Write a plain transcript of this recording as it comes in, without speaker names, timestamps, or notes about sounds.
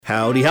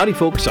Howdy, howdy,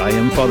 folks. I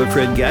am Father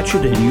Fred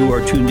Gatschet, and you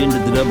are tuned into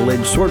the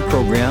Double-Edged Sword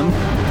program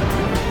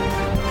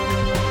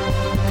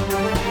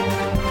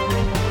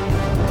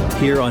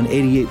here on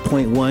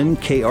 88.1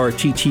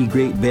 KRTT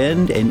Great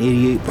Bend and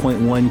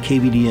 88.1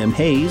 KVDM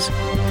Hayes,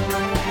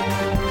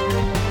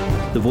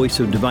 the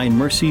voice of divine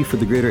mercy for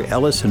the greater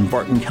Ellis and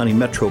Barton County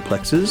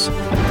metroplexes.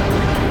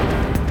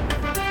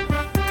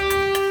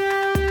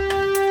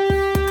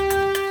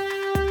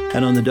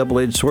 And on the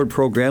Double-Edged Sword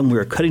program, we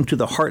are cutting to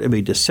the heart of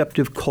a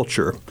deceptive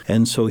culture.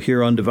 And so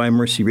here on Divine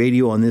Mercy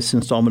Radio, on this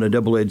installment of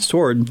Double-Edged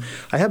Sword,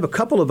 I have a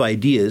couple of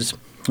ideas.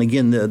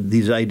 Again,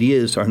 these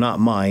ideas are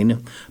not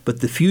mine, but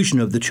the fusion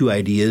of the two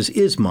ideas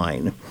is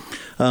mine.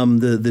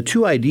 The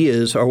two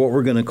ideas are what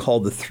we're going to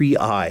call the three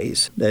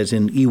eyes, as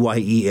in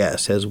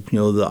EYES, as you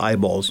know, the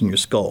eyeballs in your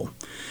skull.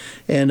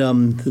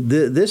 And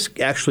this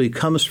actually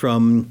comes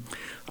from,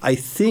 I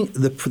think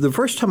the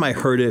first time I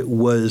heard it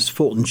was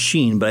Fulton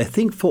Sheen, but I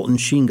think Fulton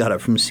Sheen got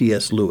it from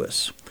C.S.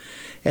 Lewis.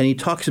 And he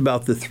talks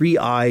about the three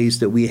eyes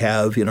that we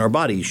have in our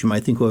bodies. You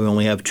might think we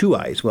only have two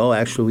eyes. Well,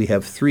 actually, we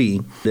have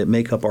three that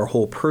make up our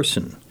whole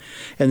person.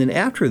 And then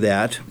after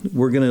that,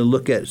 we're going to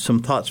look at some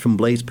thoughts from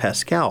Blaise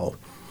Pascal,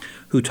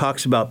 who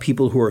talks about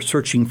people who are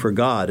searching for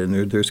God, and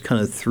there's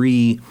kind of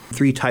three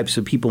types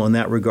of people in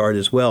that regard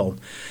as well.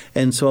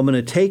 And so I'm going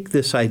to take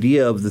this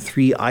idea of the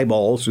three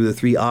eyeballs or the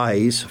three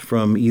eyes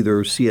from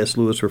either C.S.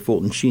 Lewis or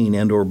Fulton Sheen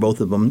and or both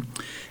of them,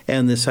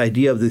 and this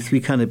idea of the three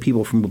kind of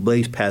people from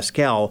Blaise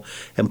Pascal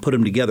and put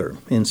them together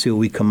and see what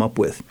we come up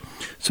with.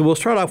 So we'll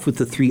start off with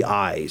the three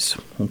eyes,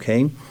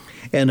 okay?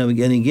 And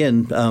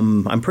again,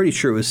 I'm pretty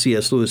sure it was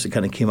C.S. Lewis that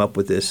kind of came up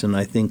with this, and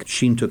I think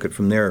Sheen took it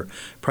from there,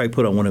 probably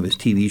put on one of his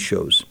TV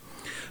shows.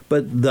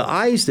 But the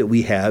eyes that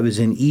we have, is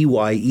in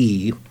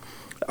EYE,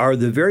 are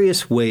the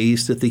various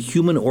ways that the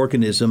human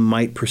organism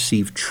might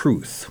perceive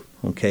truth,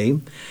 okay?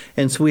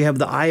 And so we have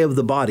the eye of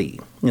the body,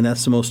 and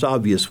that's the most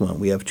obvious one.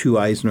 We have two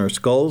eyes in our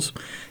skulls,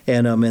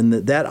 and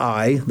that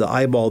eye, the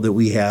eyeball that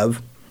we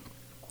have,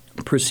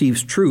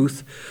 perceives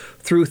truth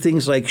through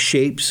things like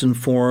shapes and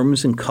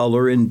forms and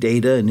color and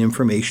data and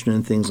information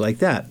and things like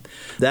that.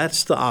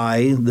 That's the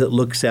eye that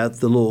looks at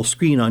the little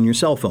screen on your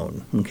cell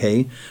phone,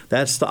 okay?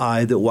 That's the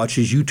eye that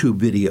watches YouTube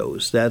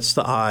videos. That's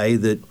the eye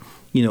that,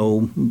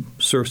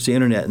 surfs the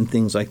internet and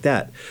things like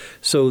that.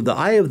 So the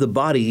eye of the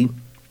body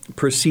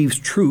perceives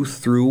truth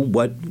through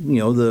what,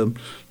 the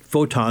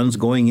photons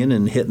going in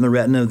and hitting the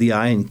retina of the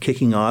eye and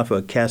kicking off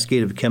a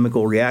cascade of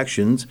chemical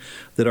reactions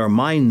that our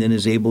mind then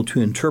is able to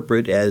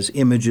interpret as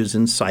images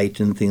and sight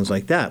and things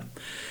like that.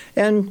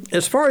 And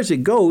as far as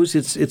it goes,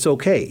 it's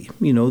okay.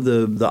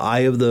 The eye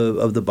of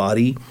the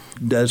body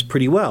does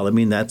pretty well. I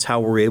mean, that's how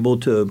we're able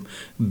to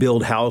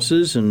build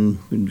houses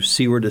and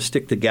see where to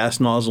stick the gas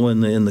nozzle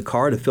in the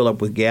car to fill up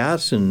with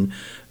gas, and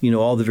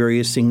all the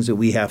various things that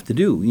we have to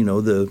do.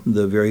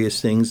 The various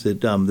things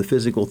that the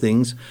physical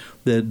things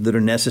that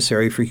are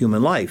necessary for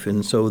human life.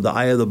 And so the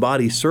eye of the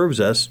body serves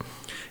us,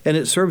 and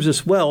it serves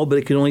us well, but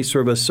it can only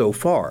serve us so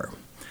far.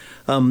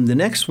 The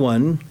next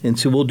one, and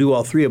so we'll do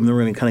all three of them, then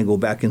we're going to kind of go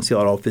back and see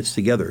how it all fits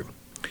together.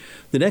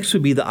 The next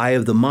would be the eye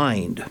of the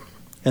mind.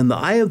 And the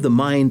eye of the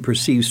mind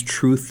perceives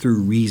truth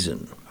through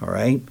reason, all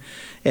right?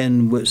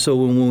 And so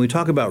when we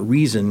talk about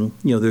reason,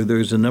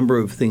 there's a number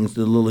of things,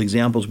 the little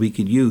examples we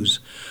could use.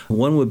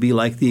 One would be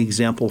like the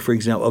example, for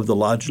example, of the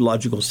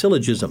logical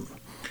syllogism,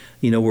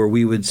 where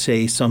we would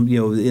say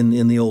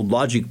in the old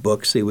logic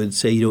books, they would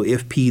say,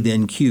 if P,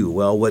 then Q.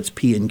 Well, what's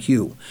P and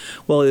Q?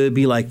 Well, it would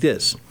be like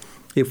this.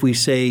 If we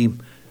say,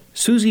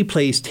 Susie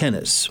plays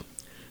tennis,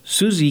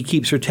 Susie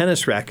keeps her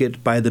tennis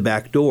racket by the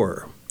back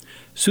door.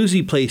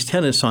 Susie plays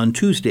tennis on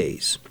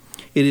Tuesdays.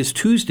 It is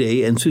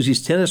Tuesday, and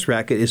Susie's tennis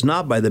racket is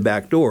not by the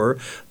back door.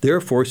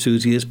 Therefore,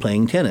 Susie is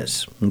playing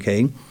tennis.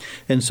 Okay,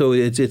 and so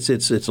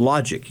it's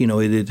logic.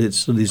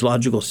 It's these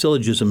logical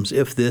syllogisms.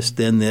 If this,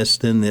 then this,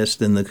 then this,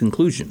 then the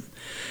conclusion.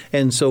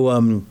 And so,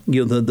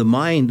 the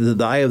mind,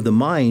 the eye of the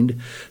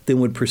mind, then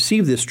would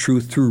perceive this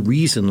truth through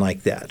reason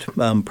like that.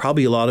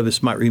 Probably a lot of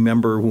us might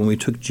remember when we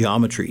took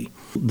geometry.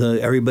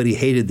 Everybody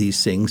hated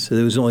these things. So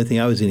it was the only thing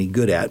I was any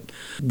good at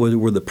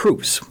were the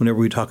proofs. Whenever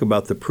we talk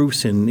about the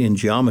proofs in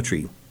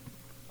geometry,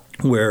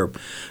 where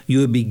you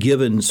would be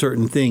given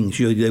certain things.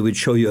 They would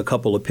show you a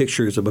couple of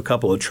pictures of a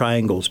couple of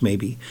triangles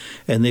maybe,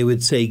 and they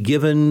would say,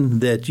 given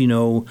that,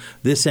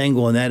 this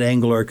angle and that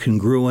angle are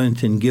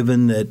congruent, and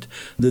given that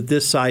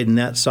this side and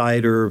that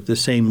side are the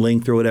same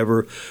length or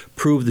whatever,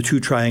 prove the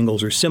two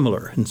triangles are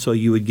similar. And so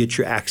you would get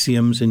your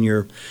axioms and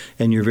your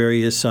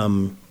various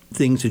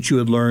things that you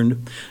had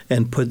learned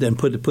and put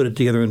it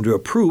together into a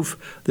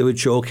proof that would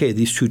show, okay,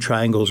 these two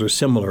triangles are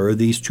similar, or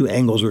these two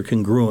angles are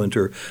congruent,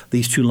 or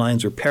these two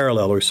lines are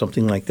parallel, or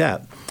something like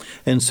that.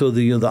 And so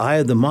the eye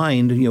of the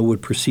mind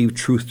would perceive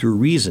truth through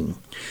reason.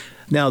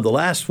 Now the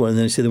last one, and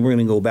then I said that we're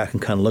going to go back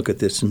and kind of look at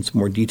this in some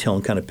more detail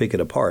and kind of pick it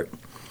apart,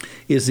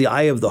 is the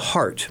eye of the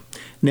heart.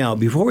 Now,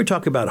 before we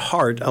talk about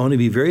heart, I want to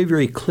be very,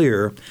 very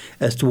clear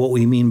as to what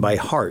we mean by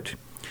heart.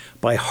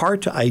 By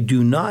heart, I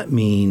do not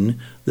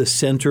mean the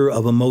center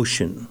of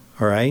emotion,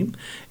 all right?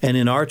 And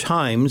in our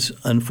times,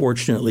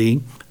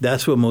 unfortunately,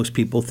 that's what most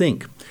people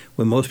think.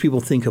 When most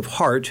people think of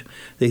heart,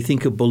 they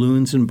think of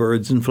balloons and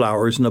birds and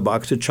flowers and a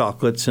box of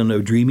chocolates and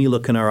a dreamy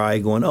look in our eye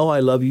going, oh, I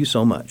love you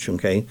so much,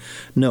 okay?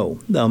 No,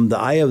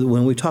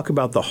 when we talk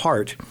about the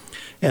heart,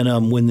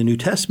 and when the New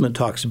Testament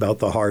talks about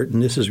the heart,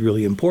 and this is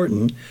really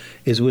important,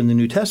 is when the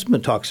New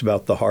Testament talks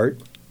about the heart,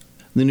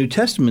 the New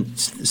Testament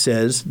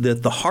says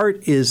that the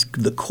heart is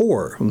the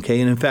core,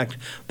 okay? And in fact,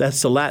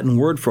 that's the Latin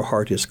word for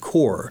heart is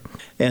core.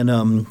 And,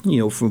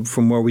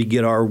 from where we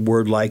get our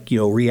word like,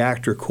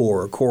 reactor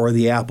core of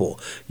the apple,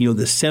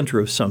 the center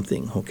of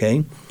something,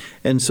 okay?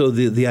 And so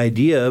the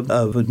idea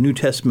of a New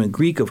Testament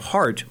Greek of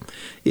heart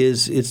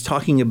is it's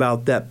talking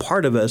about that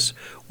part of us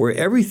where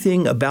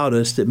everything about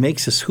us that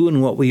makes us who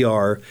and what we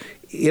are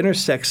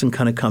intersects and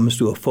kind of comes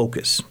to a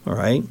focus, all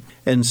right?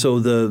 And so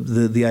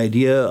the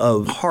idea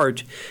of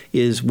heart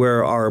is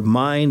where our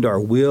mind, our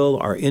will,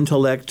 our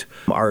intellect,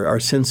 our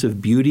sense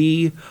of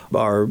beauty,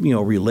 our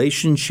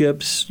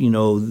relationships,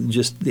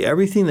 just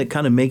everything that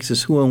kind of makes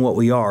us who and what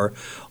we are,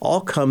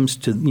 all comes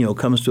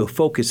to a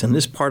focus in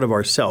this part of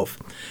ourself,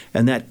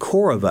 and that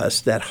core of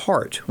us, that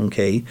heart,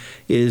 okay,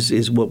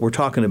 is what we're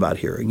talking about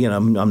here. Again,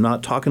 I'm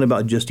not talking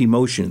about just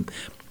emotion.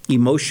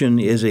 Emotion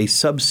is a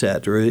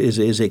subset or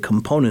is a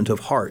component of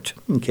heart,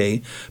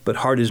 okay? But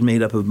heart is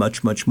made up of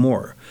much, much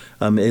more,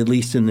 at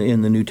least in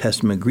the New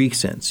Testament Greek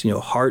sense.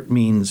 Heart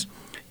means,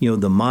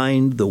 the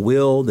mind, the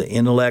will, the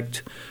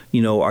intellect,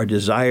 our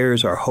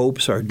desires, our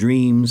hopes, our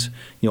dreams,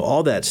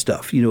 all that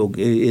stuff,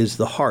 is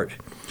the heart.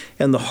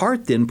 And the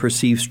heart then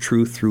perceives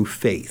truth through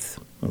faith,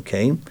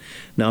 okay?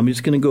 Now, I'm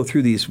just going to go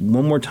through these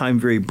one more time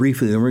very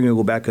briefly, then we're going to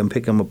go back and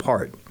pick them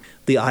apart.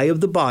 The eye of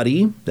the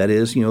body, that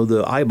is,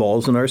 the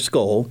eyeballs in our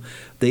skull,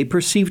 they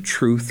perceive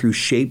truth through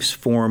shapes,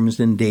 forms,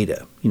 and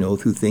data,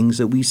 through things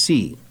that we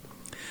see.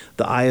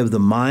 The eye of the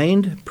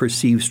mind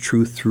perceives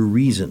truth through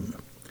reason.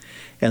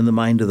 And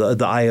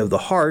the eye of the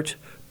heart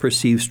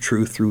perceives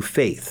truth through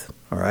faith,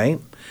 all right?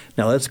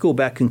 Now let's go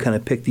back and kind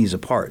of pick these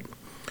apart.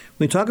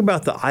 When we talk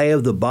about the eye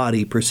of the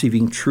body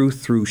perceiving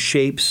truth through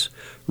shapes,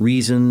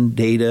 reason,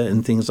 data,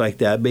 and things like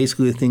that,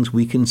 basically the things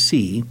we can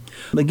see.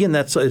 Again,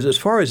 that's as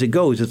far as it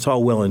goes, it's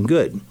all well and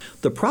good.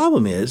 The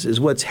problem is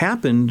what's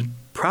happened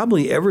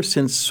probably ever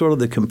since sort of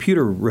the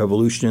computer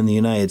revolution in the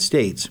United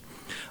States.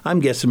 I'm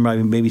guessing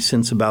maybe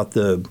since about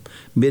the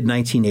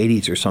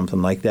mid-1980s or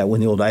something like that, when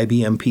the old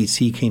IBM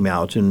PC came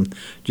out and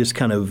just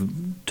kind of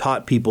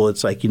taught people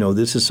it's like,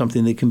 this is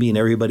something that can be in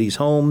everybody's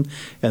home,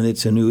 and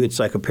it's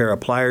like a pair of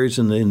pliers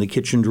in the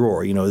kitchen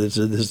drawer. This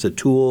is a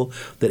tool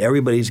that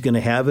everybody's going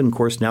to have, and of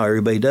course now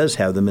everybody does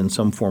have them in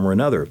some form or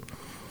another.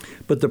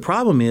 But the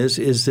problem is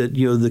that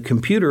the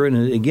computer,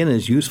 and again,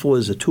 as useful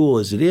as a tool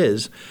as it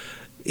is,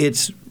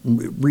 it's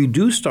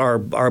reduced our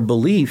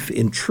belief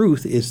in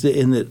truth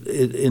in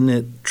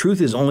that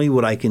truth is only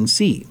what I can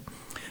see.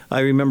 I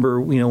remember,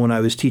 when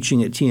I was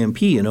teaching at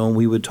TMP,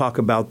 we would talk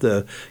about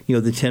the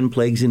 10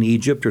 plagues in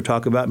Egypt or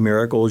talk about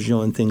miracles,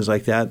 and things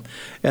like that.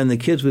 And the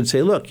kids would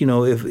say, look,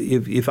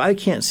 if I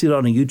can't see it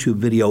on a YouTube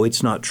video,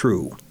 it's not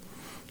true.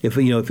 If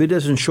it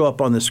doesn't show up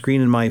on the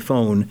screen in my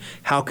phone,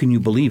 how can you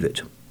believe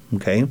it?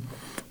 Okay.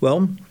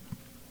 Well,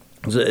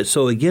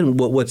 so again,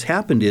 what's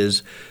happened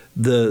is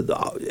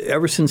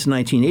ever since the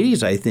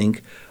 1980s, I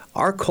think,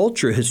 our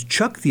culture has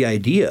chucked the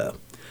idea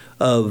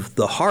of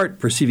the heart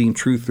perceiving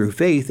truth through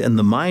faith and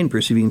the mind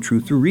perceiving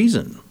truth through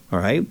reason, all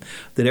right?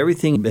 That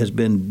everything has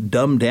been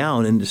dumbed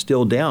down and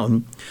distilled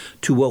down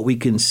to what we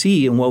can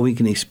see and what we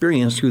can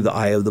experience through the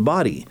eye of the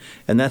body.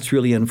 And that's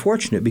really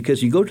unfortunate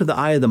because you go to the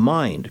eye of the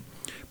mind,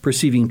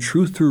 perceiving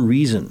truth through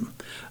reason.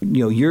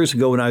 Years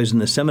ago when I was in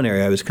the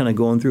seminary, I was kind of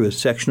going through a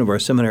section of our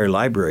seminary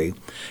library,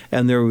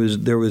 and there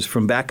was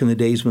from back in the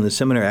days when the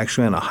seminary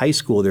actually ran a high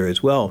school there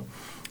as well.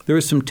 There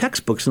were some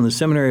textbooks in the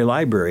seminary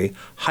library,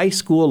 high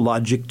school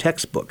logic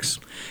textbooks.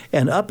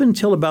 And up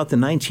until about the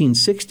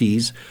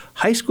 1960s,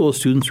 high school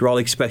students were all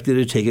expected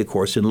to take a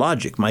course in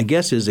logic. My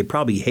guess is they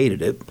probably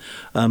hated it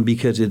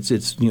because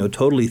it's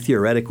totally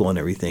theoretical and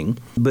everything.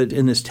 But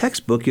in this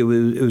textbook, it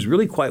was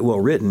really quite well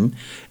written,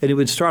 and it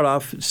would start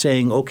off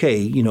saying,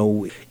 okay,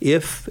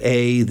 if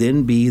A,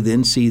 then B,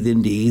 then C,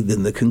 then D,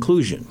 then the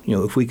conclusion.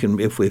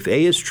 If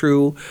A is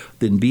true,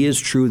 then B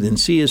is true, then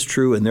C is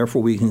true, and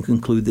therefore we can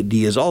conclude that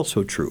D is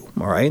also true.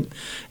 All right,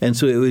 and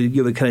so it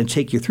would kind of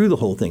take you through the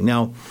whole thing.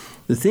 Now,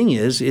 the thing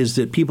is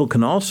that people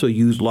can also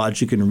use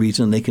logic and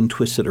reason. They can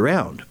twist it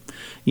around.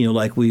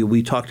 Like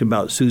we talked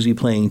about Susie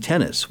playing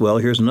tennis. Well,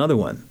 here's another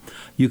one.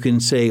 You can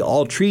say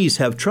all trees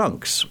have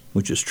trunks,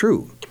 which is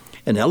true.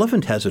 An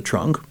elephant has a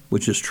trunk,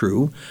 which is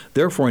true.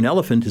 Therefore, an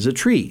elephant is a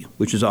tree,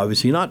 which is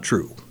obviously not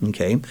true.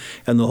 Okay,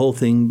 and the whole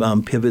thing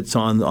pivots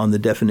on the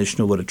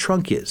definition of what a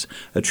trunk is.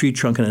 A tree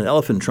trunk and an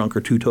elephant trunk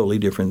are two totally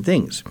different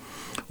things.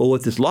 Well,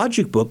 what this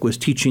logic book was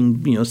teaching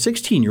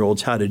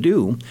 16-year-olds how to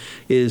do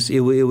is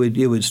it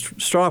would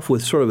start off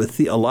with sort of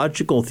a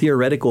logical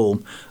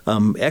theoretical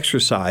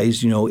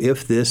exercise.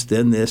 If this,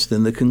 then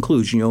the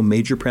conclusion.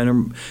 Major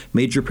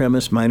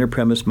premise, minor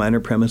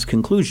premise,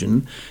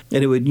 conclusion,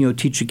 and it would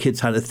teach the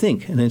kids how to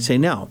think. And then say,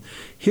 now,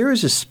 here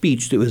is a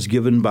speech that was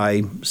given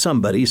by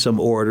somebody,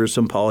 some orator,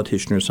 some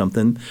politician or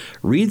something.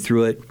 Read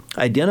through it,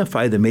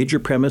 identify the major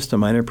premise, the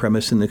minor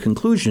premise, and the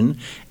conclusion,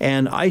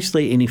 and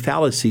isolate any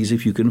fallacies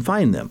if you can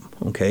find them,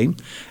 okay?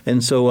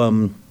 And so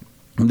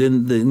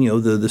then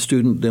the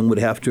student then would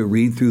have to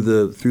read through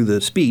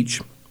the speech,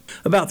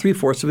 about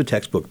 3/4 of a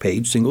textbook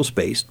page,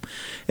 single-spaced,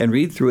 and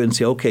read through it and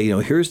say, okay,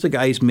 here's the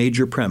guy's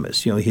major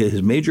premise.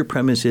 His major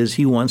premise is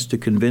he wants to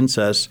convince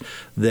us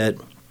that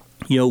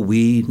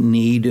we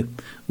need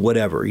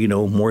whatever,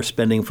 more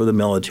spending for the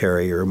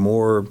military or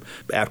more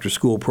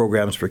after-school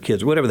programs for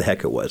kids, or whatever the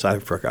heck it was. I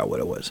forgot what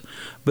it was.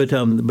 But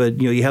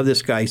you have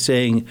this guy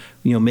saying,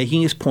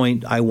 making his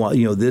point, I want,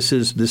 this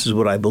is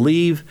what I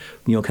believe,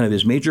 kind of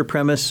his major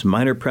premise,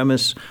 minor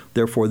premise,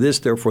 therefore this,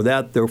 therefore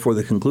that, therefore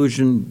the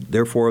conclusion,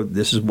 therefore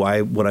this is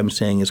why what I'm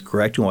saying is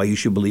correct and why you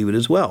should believe it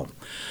as well.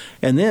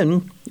 And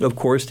then, of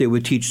course, they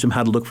would teach them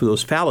how to look for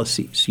those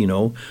fallacies,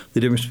 the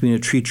difference between a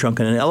tree trunk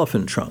and an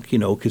elephant trunk,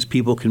 because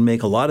people can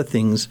make a lot of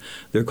things.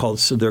 They're called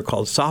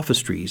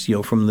sophistries,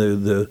 from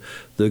the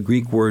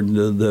Greek word,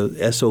 the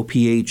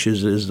SOPH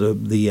is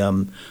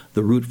the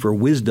root for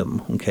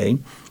wisdom, okay?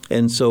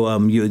 And so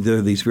there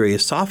are these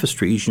various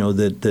sophistries,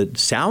 that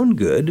sound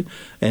good,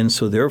 and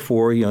so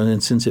therefore,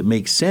 and since it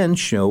makes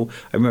sense, I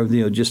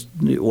remember, just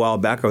a while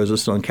back I was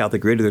listening on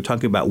Catholic radio. They're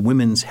talking about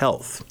women's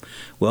health.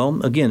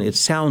 Well, again, it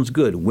sounds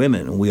good.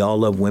 Women, we all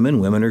love women.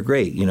 Women are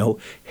great.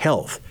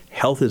 Health.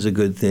 Health is a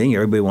good thing.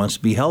 Everybody wants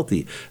to be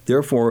healthy.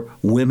 Therefore,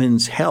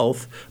 women's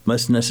health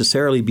must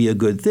necessarily be a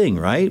good thing,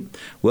 right?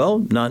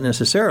 Well, not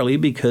necessarily,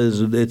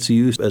 because it's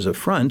used as a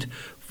front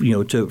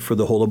for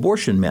the whole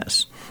abortion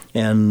mess.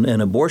 And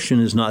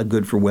abortion is not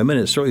good for women.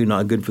 It's certainly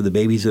not good for the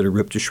babies that are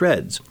ripped to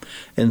shreds.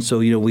 And so,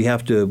 we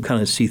have to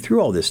kind of see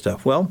through all this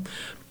stuff. Well,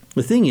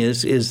 the thing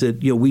is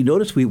that, we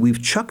notice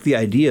we've chucked the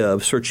idea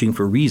of searching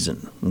for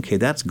reason. Okay,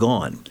 that's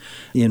gone.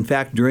 In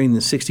fact, during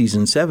the 60s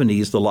and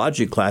 70s, the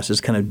logic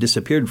classes kind of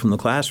disappeared from the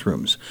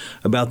classrooms.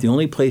 About the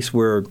only place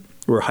where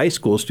high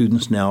school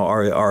students now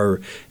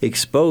are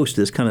exposed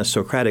to this kind of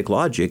Socratic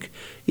logic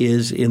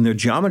is in their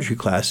geometry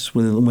classes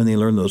when they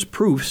learn those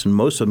proofs, and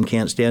most of them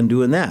can't stand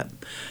doing that.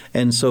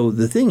 And so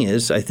the thing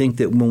is, I think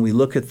that when we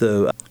look at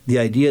the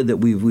idea that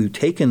we've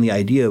taken the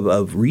idea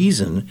of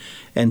reason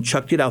and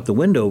chucked it out the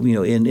window,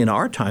 in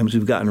our times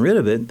we've gotten rid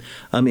of it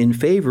in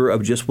favor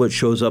of just what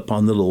shows up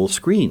on the little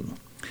screen.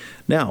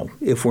 Now,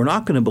 if we're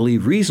not going to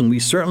believe reason, we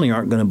certainly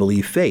aren't going to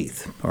believe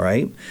faith, all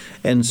right?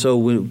 And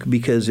so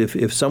because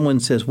if someone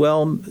says,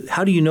 well,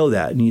 how do you know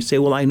that? And you say,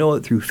 well, I know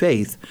it through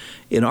faith.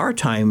 In our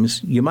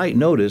times, you might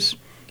notice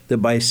that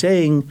by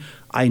saying,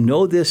 I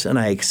know this and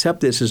I accept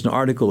this as an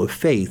article of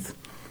faith,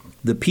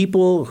 the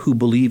people who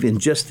believe in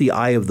just the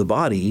eye of the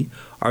body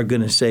are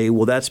going to say,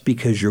 well, that's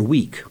because you're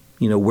weak.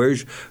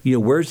 Where's the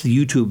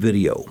YouTube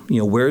video?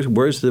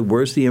 Where's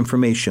the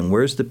information?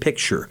 Where's the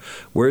picture?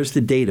 Where's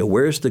the data?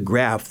 Where's the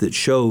graph that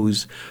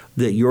shows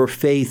that your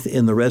faith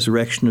in the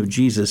resurrection of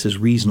Jesus is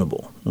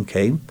reasonable?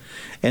 Okay,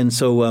 and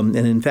so and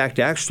in fact,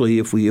 actually,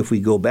 if we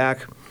go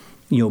back,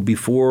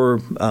 before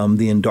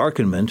the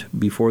Endarkenment,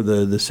 before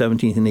the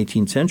 17th and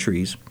 18th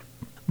centuries.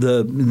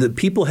 The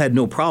people had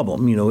no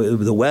problem,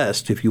 the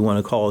West, if you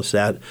want to call us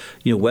that,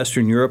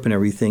 Western Europe and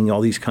everything, all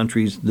these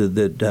countries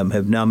that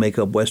have now make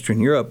up Western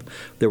Europe,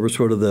 that were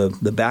sort of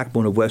the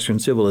backbone of Western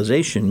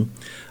civilization,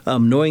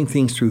 knowing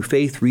things through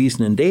faith,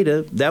 reason, and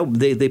data, that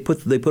they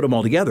put them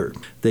all together.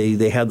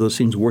 They had those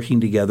things working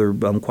together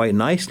quite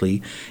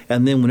nicely.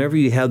 And then whenever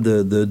you had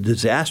the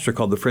disaster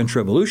called the French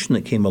Revolution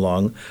that came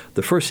along,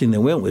 the first thing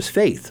that went was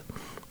faith.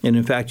 And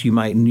in fact, you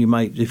might,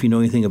 if you know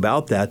anything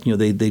about that,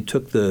 they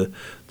took the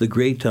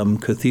great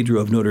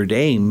Cathedral of Notre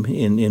Dame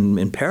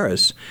in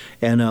Paris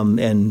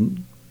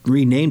and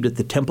renamed it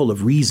the Temple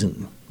of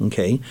Reason.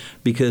 Okay,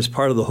 because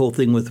part of the whole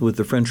thing with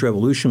the French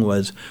Revolution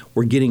was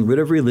we're getting rid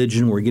of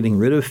religion, we're getting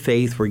rid of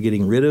faith, we're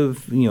getting rid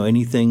of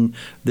anything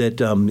that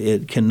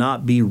it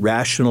cannot be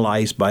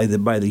rationalized by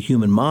the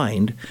human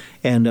mind,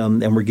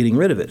 and we're getting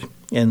rid of it.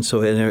 And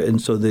so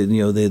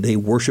they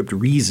worshipped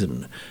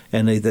reason,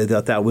 and they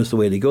thought that was the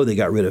way to go. They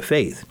got rid of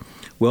faith.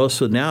 Well,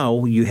 so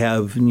now you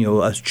have,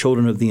 us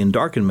children of the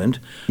Endarkenment,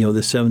 the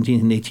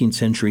 17th and 18th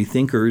century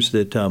thinkers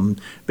that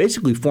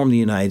basically formed the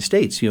United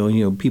States.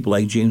 People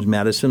like James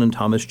Madison and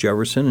Thomas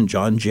Jefferson and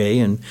John Jay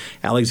and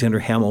Alexander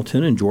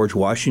Hamilton and George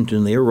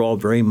Washington. They were all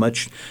very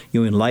much,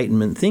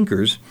 Enlightenment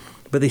thinkers.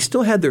 But they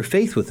still had their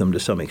faith with them to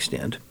some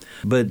extent.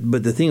 But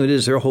the thing of it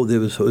is, it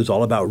was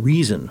all about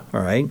reason,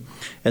 all right?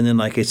 And then,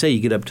 like I say, you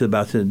get up to the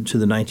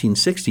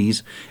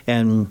 1960s,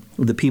 and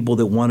the people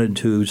that wanted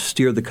to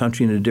steer the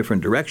country in a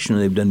different direction,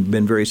 and they've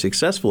been very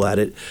successful at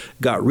it,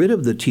 got rid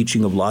of the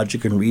teaching of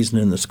logic and reason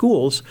in the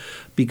schools,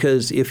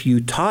 because if you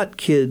taught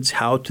kids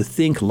how to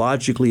think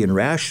logically and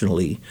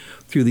rationally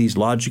through these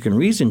logic and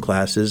reason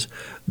classes,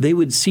 they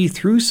would see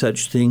through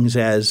such things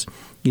as,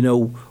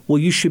 well,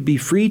 you should be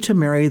free to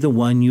marry the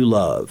one you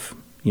love.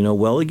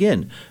 Well,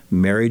 again,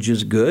 marriage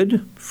is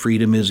good,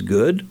 freedom is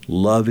good,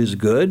 love is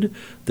good,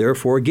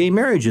 therefore gay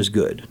marriage is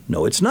good.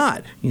 No, it's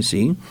not, you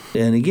see.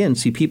 And again,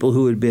 people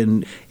who had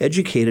been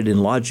educated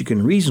in logic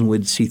and reason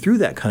would see through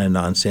that kind of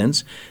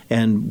nonsense,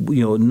 and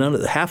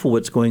half of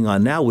what's going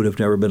on now would have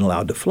never been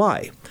allowed to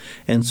fly.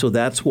 And so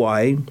that's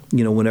why,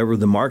 whenever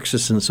the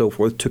Marxists and so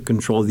forth took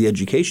control of the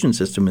education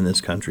system in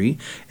this country,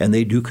 and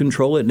they do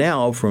control it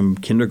now from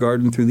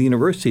kindergarten through the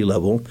university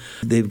level,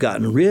 they've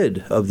gotten rid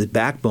of the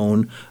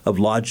backbone of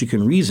logic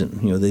and reason.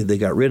 They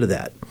got rid of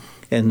that.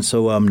 And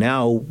so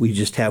now we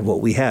just have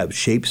what we have,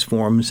 shapes,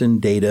 forms, and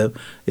data.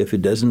 If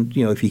it doesn't,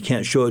 if you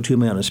can't show it to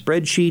me on a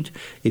spreadsheet,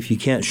 if you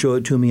can't show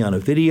it to me on a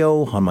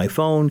video, on my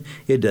phone,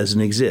 it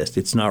doesn't exist.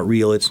 It's not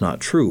real. It's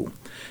not true.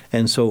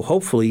 And so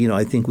hopefully,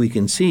 I think we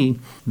can see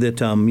that,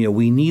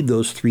 we need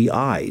those three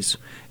eyes.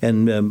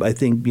 And I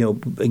think,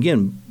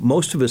 again,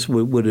 most of us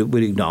would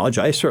acknowledge,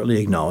 I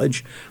certainly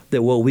acknowledge,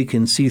 that what we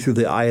can see through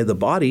the eye of the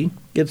body,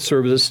 it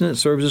serves us, and it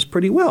serves us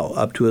pretty well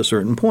up to a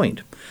certain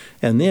point.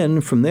 And then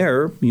from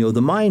there,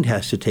 the mind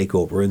has to take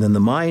over, and then the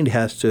mind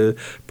has to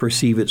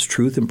perceive its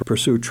truth and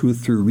pursue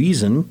truth through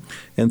reason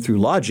and through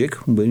logic,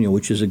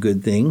 which is a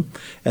good thing.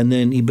 And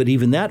then, but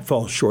even that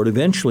falls short.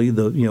 Eventually,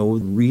 the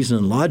reason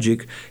and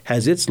logic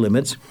has its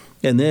limits,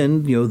 and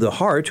then the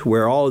heart,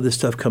 where all of this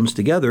stuff comes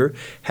together,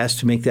 has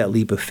to make that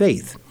leap of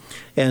faith.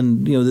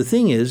 And the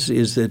thing is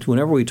that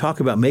whenever we talk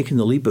about making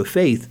the leap of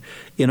faith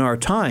in our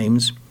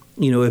times,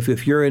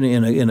 if you're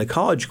in a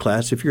college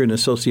class, if you're in a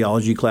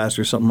sociology class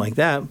or something like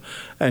that,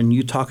 and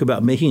you talk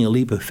about making a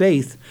leap of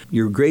faith,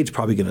 your grade's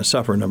probably going to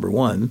suffer, number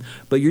one,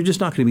 but you're just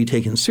not going to be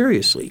taken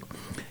seriously.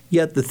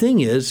 Yet the thing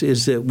is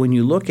that when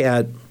you look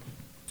at,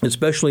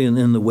 especially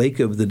in the wake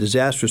of the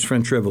disastrous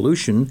French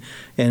Revolution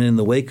and in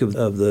the wake of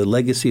the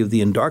legacy of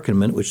the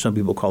Endarkenment, which some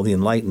people call the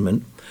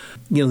Enlightenment,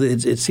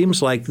 it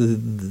seems like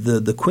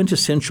the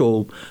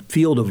quintessential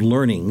field of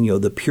learning,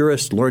 the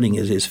purest learning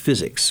is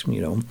physics,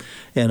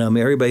 and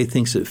everybody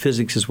thinks that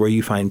physics is where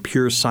you find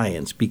pure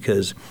science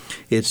because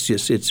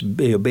it's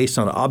based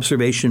on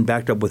observation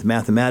backed up with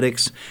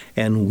mathematics,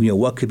 and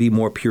what could be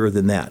more pure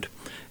than that?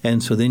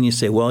 And so then you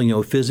say,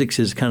 well, physics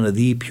is kind of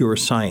the pure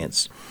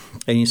science.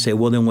 And you say,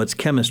 well, then what's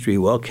chemistry?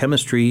 Well,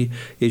 chemistry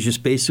is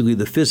just basically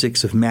the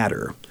physics of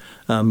matter.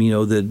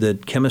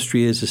 That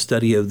chemistry is a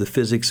study of the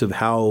physics of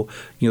how,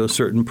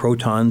 certain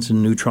protons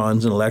and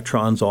neutrons and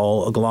electrons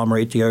all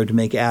agglomerate together to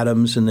make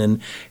atoms, and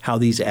then how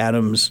these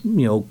atoms,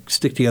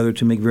 stick together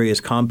to make various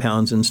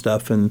compounds and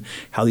stuff, and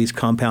how these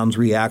compounds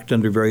react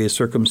under various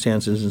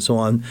circumstances and so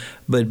on.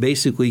 But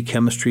basically,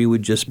 chemistry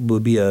would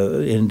be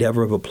an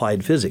endeavor of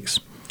applied physics.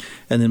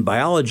 And then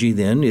biology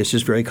then is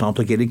just very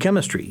complicated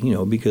chemistry,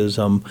 because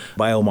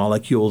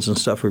biomolecules and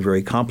stuff are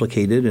very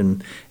complicated,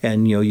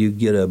 and you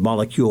get a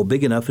molecule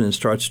big enough and it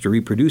starts to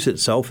reproduce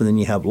itself, and then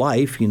you have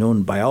life,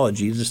 and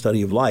biology is a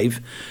study of life.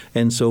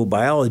 And so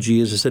biology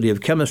is a study of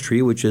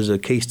chemistry, which is a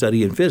case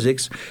study in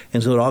physics,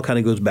 and so it all kind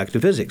of goes back to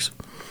physics.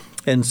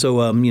 And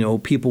so,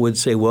 people would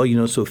say,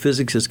 well, so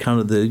physics is kind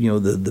of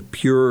the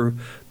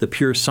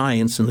pure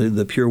science and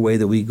the pure way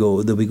that we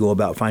go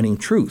about finding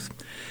truth.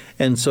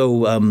 And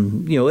so,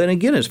 and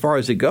again, as far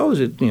as it goes,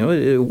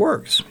 it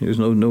works. There's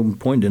no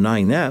point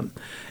denying that.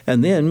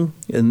 And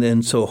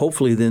then, so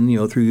hopefully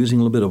then, through using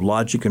a little bit of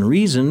logic and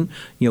reason,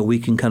 we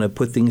can kind of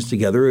put things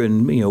together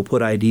and,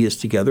 put ideas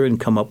together and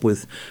come up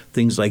with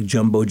things like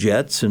jumbo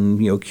jets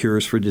and,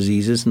 cures for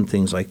diseases and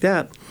things like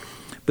that.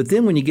 But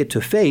then when you get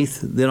to faith,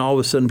 then all of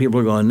a sudden people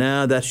are going,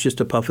 nah, that's just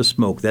a puff of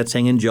smoke. That's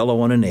hanging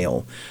jello on a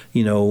nail.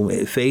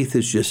 Faith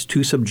is just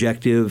too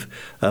subjective.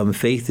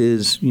 Faith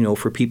is,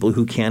 for people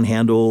who can't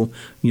handle,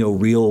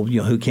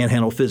 who can't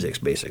handle physics,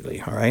 basically.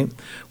 All right.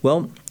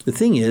 Well, the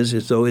thing is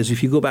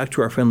if you go back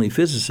to our friendly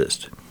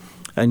physicist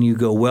and you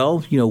go, well,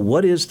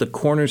 what is the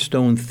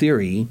cornerstone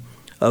theory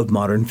of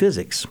modern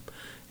physics?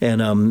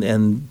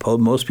 And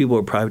most people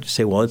are probably to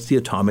say, well, it's the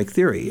atomic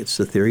theory. It's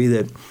the theory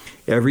that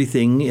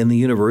everything in the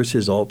universe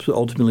is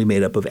ultimately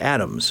made up of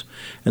atoms.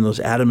 And those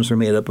atoms are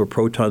made up of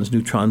protons,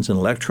 neutrons, and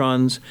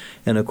electrons.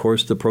 And, of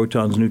course, the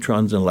protons,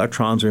 neutrons, and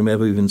electrons are made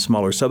up of even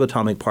smaller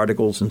subatomic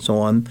particles and so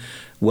on.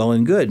 Well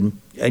and good.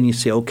 And you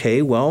say,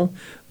 okay, well,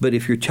 but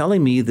if you're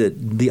telling me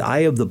that the eye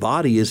of the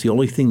body is the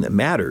only thing that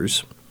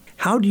matters,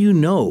 how do you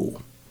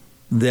know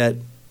that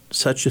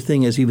such a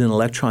thing as even an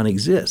electron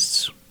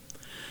exists?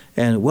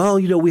 And, well,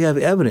 we have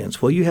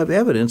evidence. Well, you have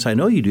evidence. I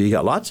know you do. You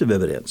got lots of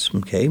evidence,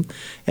 okay?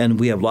 And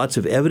we have lots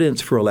of evidence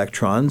for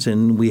electrons,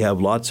 and we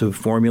have lots of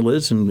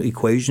formulas and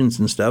equations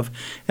and stuff,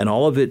 and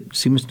all of it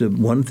seems to,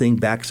 one thing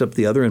backs up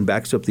the other and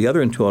backs up the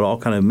other until it all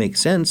kind of makes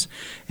sense.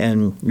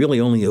 And really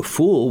only a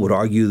fool would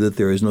argue that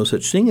there is no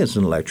such thing as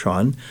an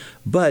electron.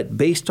 But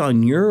based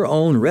on your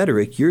own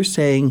rhetoric, you're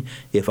saying,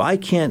 if I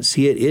can't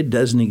see it, it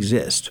doesn't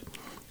exist.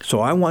 So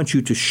I want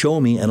you to show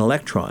me an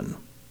electron.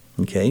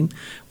 Okay.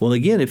 Well,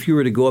 again, if you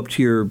were to go up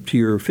to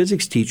your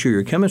physics teacher,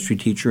 your chemistry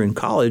teacher in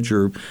college,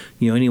 or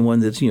anyone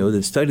that's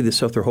that studied this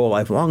stuff their whole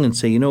life long, and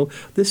say,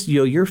 this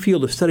your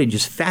field of study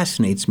just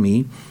fascinates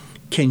me.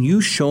 Can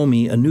you show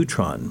me a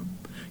neutron?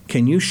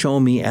 Can you show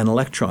me an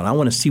electron? I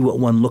want to see what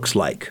one looks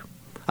like.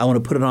 I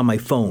want to put it on my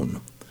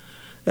phone.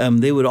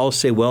 They would all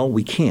say, well,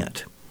 we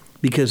can't,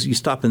 because you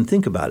stop and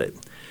think about it.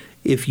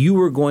 If you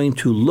were going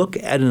to look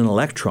at an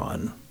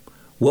electron,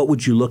 what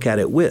would you look at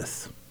it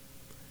with?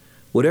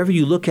 Whatever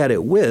you look at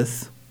it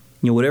with,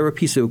 whatever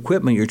piece of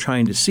equipment you're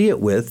trying to see it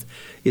with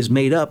is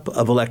made up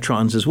of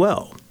electrons as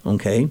well,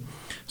 okay?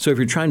 So if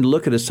you're trying to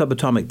look at a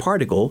subatomic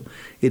particle,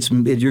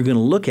 you're going to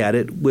look at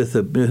it with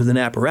an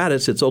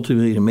apparatus that's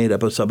ultimately made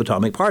up of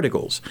subatomic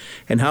particles.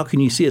 And how can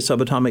you see a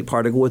subatomic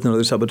particle with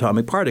another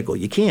subatomic particle?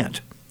 You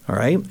can't, all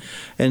right?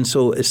 And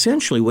so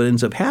essentially what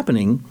ends up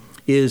happening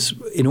is,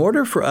 in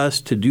order for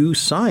us to do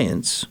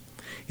science,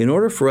 in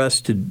order for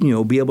us to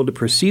be able to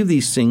perceive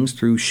these things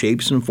through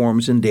shapes and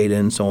forms and data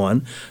and so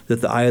on,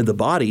 that the eye of the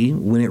body,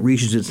 when it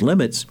reaches its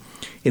limits,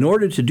 in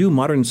order to do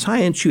modern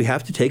science, you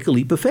have to take a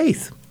leap of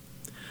faith.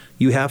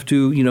 You have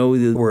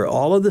to, where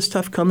all of this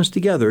stuff comes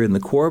together in the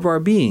core of our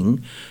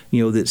being,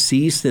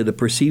 that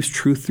perceives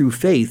truth through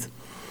faith.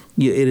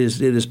 It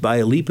is by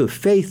a leap of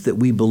faith that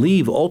we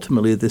believe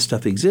ultimately that this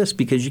stuff exists,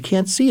 because you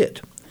can't see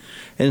it.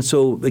 And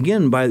so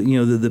again, by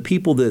the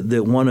people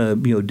that want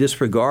to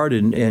disregard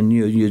and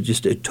you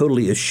just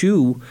totally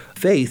eschew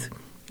faith,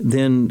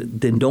 then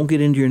don't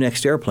get into your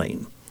next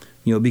airplane,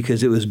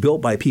 because it was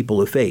built by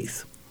people of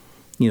faith.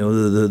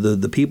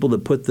 The people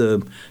that put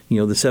the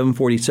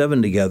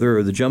 747 together,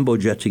 or the jumbo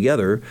jet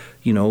together,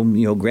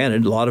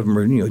 granted, a lot of them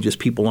are just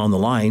people on the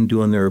line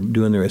doing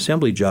their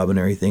assembly job and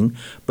everything,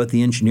 but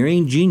the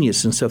engineering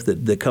genius and stuff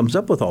that comes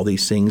up with all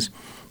these things,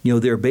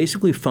 they're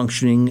basically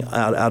functioning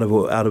out of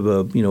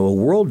a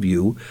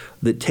worldview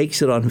that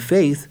takes it on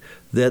faith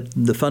that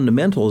the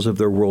fundamentals of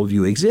their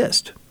worldview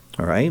exist.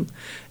 All right,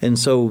 and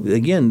so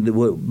again,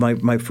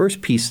 my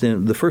first piece,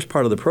 then the first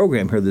part of the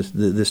program here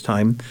this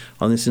time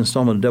on this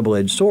installment of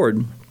Double-Edged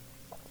Sword,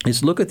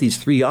 is look at these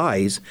three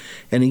eyes.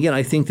 And again,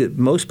 I think that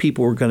most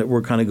people were kind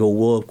of go,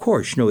 well, of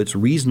course, it's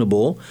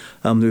reasonable.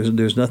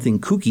 There's nothing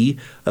kooky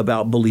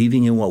about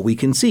believing in what we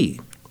can see.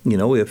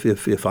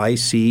 If I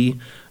see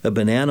a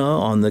banana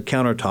on the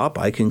countertop,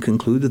 I can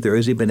conclude that there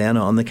is a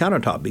banana on the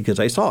countertop because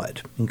I saw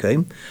it, okay?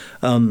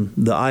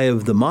 The eye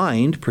of the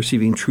mind,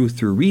 perceiving truth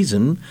through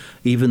reason,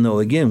 even though,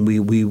 again,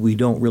 we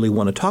don't really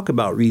want to talk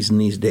about reason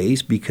these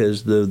days,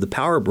 because the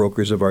power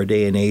brokers of our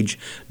day and age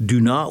do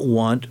not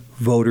want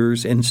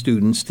voters and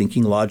students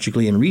thinking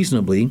logically and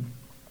reasonably.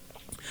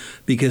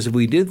 Because if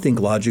we did think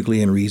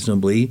logically and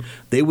reasonably,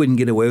 they wouldn't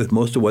get away with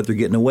most of what they're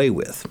getting away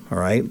with, all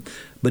right?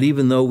 But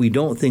even though we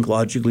don't think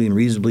logically and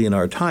reasonably in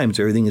our times,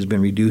 everything has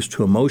been reduced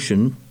to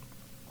emotion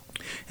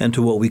and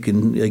to what we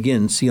can,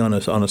 again, see on a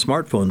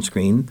smartphone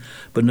screen.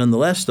 But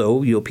nonetheless,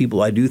 though,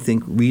 people, I do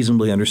think,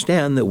 reasonably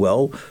understand that,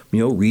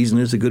 reason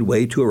is a good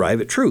way to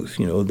arrive at truth,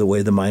 the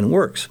way the mind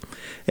works.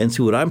 And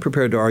so what I'm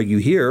prepared to argue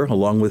here,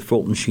 along with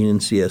Fulton Sheen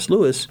and C.S.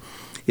 Lewis,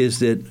 is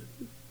that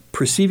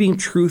perceiving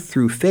truth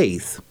through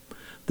faith,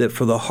 that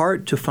for the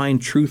heart to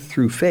find truth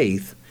through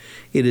faith,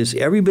 it is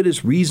every bit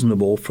as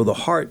reasonable for the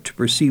heart to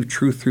perceive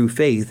truth through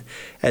faith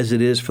as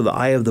it is for the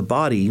eye of the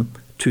body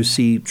to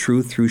see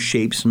truth through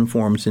shapes and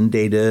forms and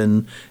data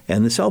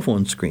and the cell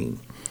phone screen.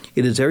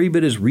 It is every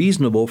bit as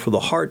reasonable for the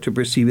heart to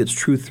perceive its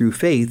truth through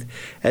faith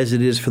as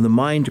it is for the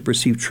mind to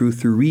perceive truth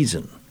through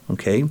reason.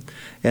 Okay,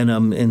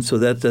 and so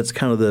that's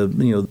kind of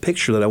the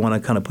picture that I want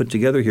to kind of put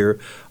together here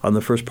on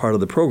the first part of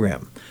the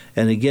program.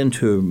 And again,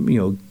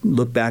 to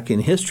look back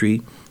in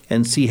history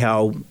and see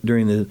how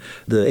during the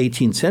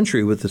 18th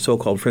century with the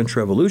so-called French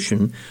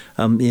Revolution,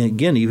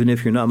 again, even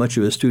if you're not much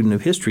of a student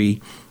of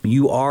history,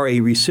 you are a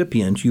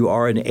recipient, you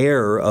are an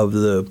heir of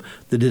the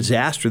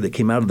disaster that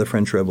came out of the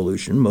French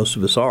Revolution. Most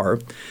of us are.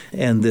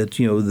 And that,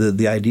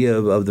 the idea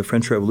of the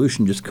French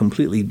Revolution just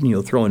completely,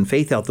 throwing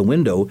faith out the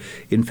window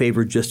in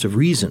favor just of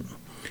reason.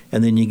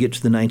 And then you get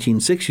to the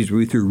 1960s where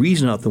we threw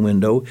reason out the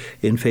window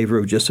in favor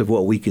of just of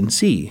what we can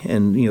see.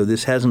 And,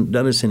 this hasn't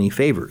done us any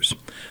favors,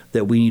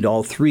 that we need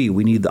all three.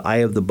 We need the eye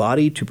of the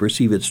body to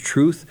perceive its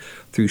truth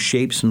through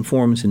shapes and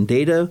forms and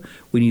data.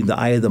 We need the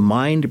eye of the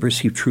mind to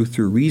perceive truth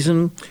through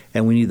reason.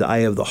 And we need the eye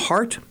of the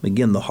heart,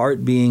 again, the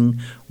heart being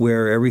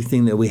where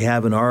everything that we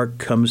have in our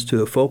comes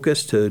to a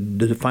focus to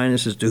define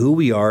us as to who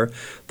we are.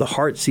 The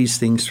heart sees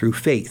things through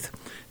faith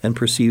and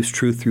perceives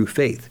truth through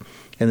faith.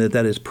 And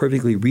that is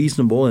perfectly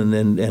reasonable, and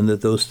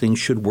that those things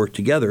should work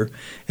together.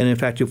 And in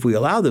fact, if we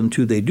allow them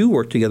to, they do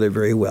work together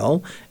very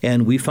well,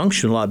 and we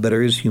function a lot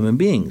better as human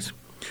beings.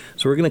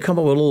 So we're going to come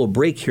up with a little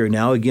break here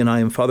now. Again,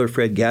 I am Father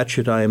Fred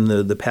Gatschet. I am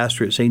the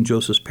pastor at St.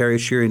 Joseph's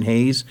Parish here in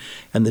Hayes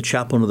and the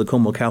chaplain of the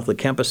Como Catholic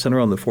Campus Center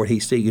on the Fort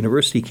Hays State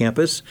University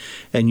campus.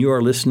 And you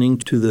are listening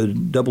to the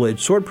Double-Edged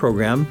Sword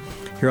program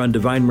here on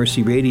Divine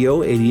Mercy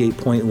Radio,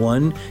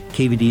 88.1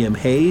 KVDM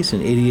Hayes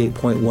and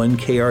 88.1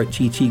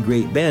 KRTT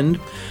Great Bend,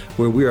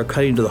 where we are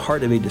cutting to the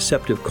heart of a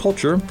deceptive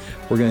culture.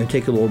 We're going to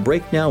take a little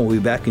break now. We'll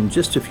be back in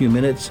just a few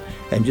minutes.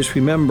 And just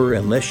remember,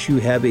 unless you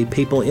have a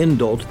papal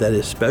indult, that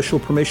is special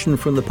permission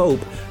from the Pope,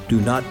 do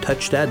not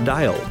touch that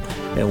dial.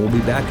 And we'll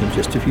be back in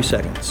just a few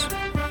seconds.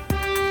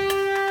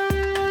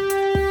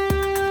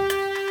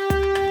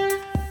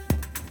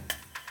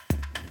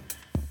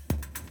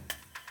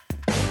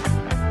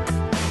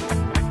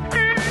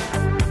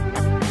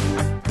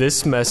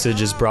 This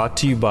message is brought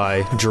to you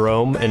by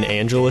Jerome and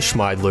Angela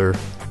Schmeidler,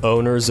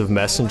 owners of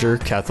Messenger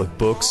Catholic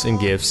Books and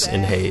Gifts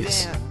in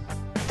Hayes.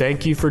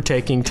 Thank you for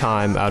taking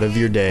time out of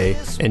your day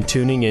and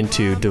tuning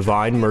into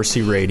Divine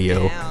Mercy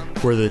Radio,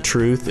 where the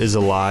truth is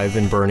alive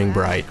and burning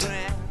bright.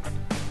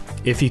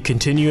 If you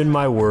continue in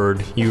my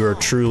word, you are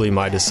truly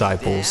my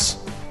disciples,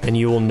 and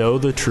you will know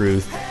the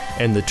truth,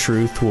 and the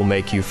truth will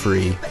make you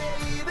free.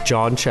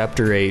 John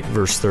chapter 8,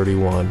 verse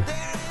 31.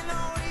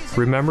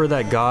 Remember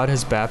that God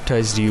has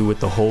baptized you with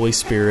the Holy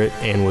Spirit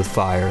and with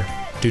fire.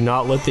 Do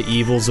not let the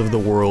evils of the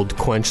world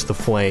quench the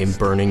flame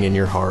burning in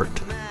your heart.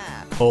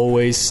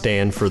 Always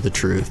stand for the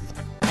truth.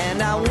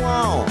 And I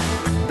won't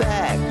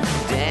back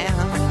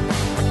down.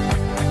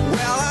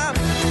 Well, I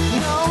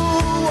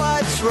know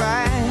what's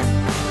right.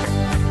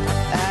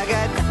 I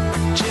got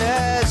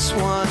just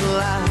one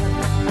life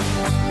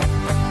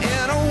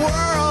in a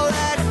world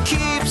that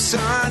keeps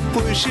on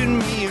pushing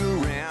me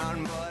around.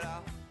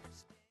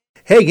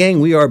 Hey gang,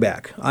 we are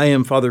back. I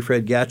am Father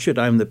Fred Gatschet.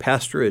 I'm the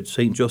pastor at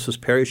St. Joseph's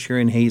Parish here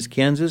in Hayes,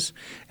 Kansas,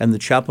 and the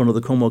chaplain of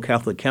the Como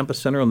Catholic Campus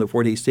Center on the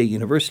Fort Hays State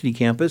University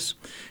campus.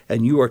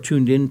 And you are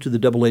tuned in to the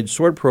Double-Edged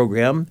Sword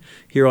program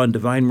here on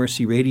Divine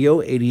Mercy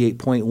Radio,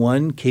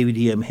 88.1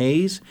 KVDM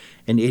Hayes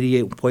and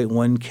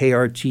 88.1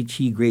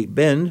 KRTT Great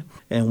Bend.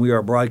 And we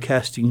are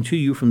broadcasting to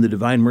you from the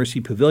Divine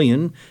Mercy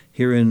Pavilion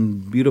here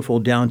in beautiful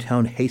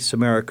downtown Hayes,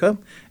 America,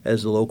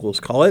 as the locals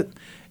call it.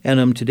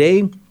 And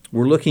today,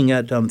 we're looking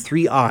at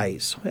three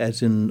I's,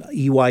 as in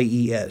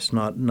EYES,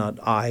 not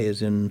I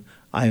as in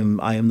I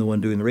am the one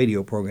doing the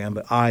radio program,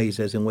 but I's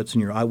as in what's in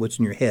your eye, what's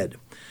in your head.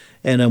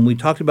 And we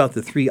talked about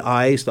the three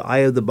I's: the eye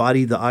of the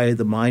body, the eye of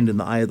the mind,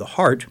 and the eye of the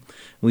heart. And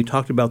we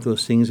talked about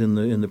those things in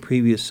the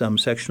previous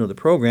section of the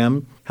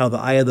program. How the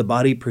eye of the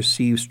body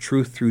perceives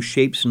truth through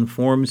shapes and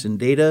forms and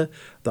data.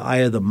 The eye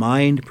of the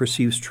mind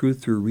perceives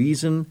truth through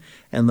reason,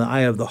 and the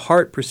eye of the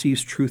heart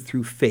perceives truth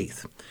through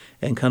faith.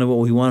 And kind of what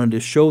we wanted to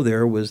show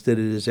there was that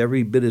it is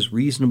every bit as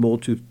reasonable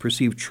to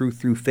perceive truth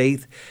through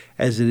faith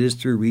as it is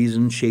through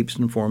reason, shapes,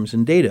 and forms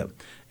and data.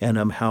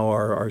 And how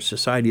our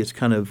society has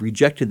kind of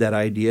rejected that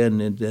idea,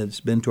 and it's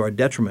been to our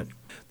detriment.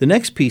 The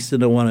next piece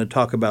that I want to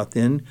talk about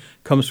then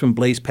comes from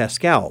Blaise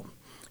Pascal.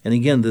 And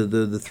again,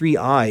 the three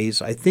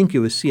I's, I think it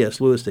was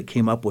C.S. Lewis that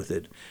came up with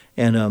it.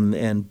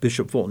 And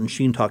Bishop Fulton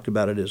Sheen talked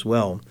about it as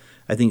well.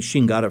 I think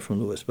Sheen got it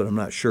from Lewis, but I'm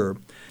not sure.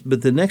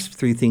 But the next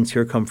three things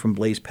here come from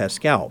Blaise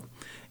Pascal.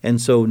 And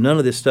so none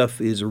of this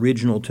stuff is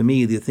original to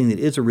me. The thing that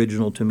is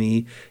original to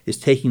me is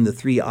taking the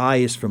three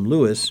I's from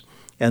Lewis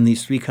and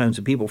these three kinds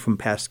of people from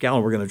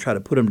Pascal. We're going to try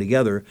to put them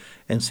together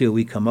and see what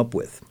we come up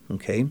with,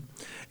 okay?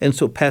 And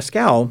so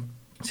Pascal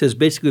says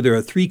basically there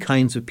are three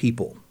kinds of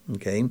people,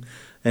 okay?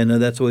 And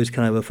that's always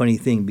kind of a funny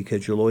thing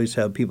because you'll always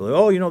have people,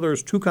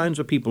 there's two kinds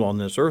of people on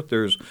this earth.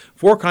 There's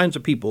four kinds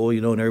of people,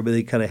 and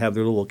everybody kind of have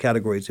their little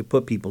categories they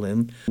put people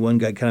in. One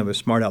guy kind of a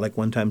smart aleck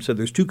one time said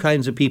there's two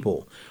kinds of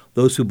people.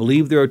 Those who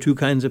believe there are two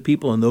kinds of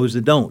people and those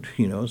that don't,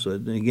 So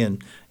again,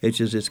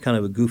 it's kind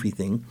of a goofy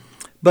thing.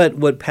 But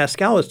what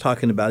Pascal is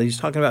talking about, he's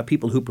talking about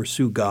people who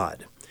pursue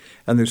God.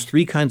 And there's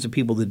three kinds of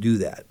people that do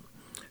that.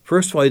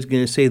 First of all, he's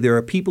going to say there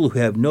are people who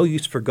have no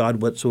use for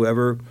God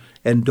whatsoever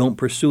and don't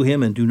pursue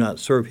him and do not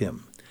serve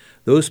him.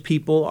 Those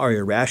people are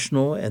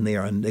irrational and they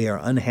are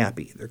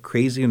unhappy. They're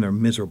crazy and they're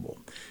miserable.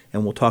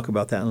 And we'll talk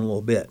about that in a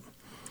little bit.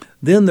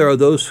 Then there are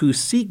those who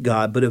seek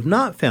God but have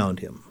not found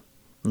him.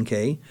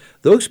 Okay?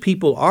 Those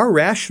people are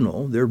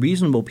rational. They're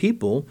reasonable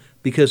people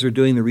because they're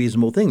doing the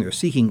reasonable thing. They're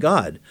seeking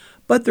God.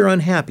 But they're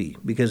unhappy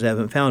because they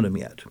haven't found him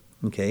yet.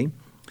 Okay?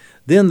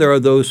 Then there are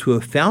those who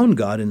have found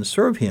God and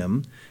serve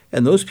him,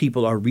 and those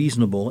people are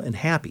reasonable and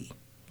happy.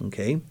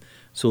 Okay?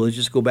 So let's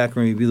just go back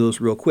and review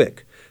those real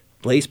quick.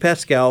 Blaise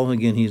Pascal,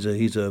 again, he's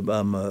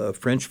a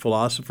French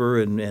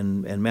philosopher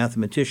and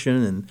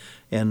mathematician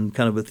and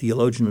kind of a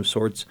theologian of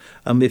sorts.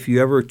 If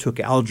you ever took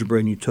algebra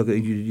and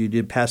you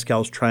did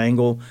Pascal's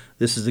triangle,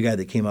 this is the guy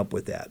that came up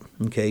with that.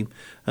 Okay,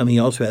 he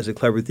also has a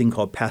clever thing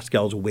called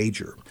Pascal's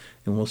wager,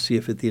 and we'll see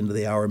if at the end of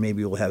the hour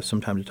maybe we'll have some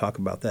time to talk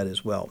about that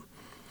as well.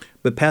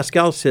 But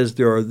Pascal says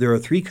there are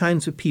three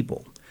kinds of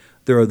people.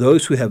 There are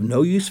those who have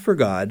no use for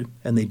God,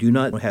 and they do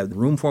not have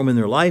room for him in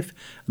their life,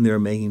 and they're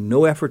making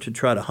no effort to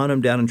try to hunt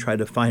him down and try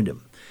to find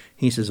him.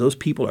 He says those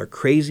people are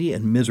crazy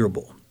and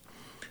miserable.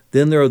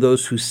 Then there are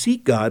those who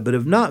seek God but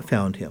have not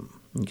found him.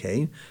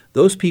 Okay?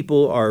 Those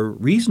people are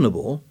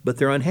reasonable, but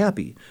they're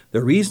unhappy.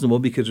 They're reasonable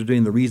because they're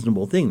doing the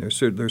reasonable thing.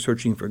 They're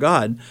searching for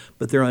God,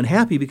 but they're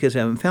unhappy because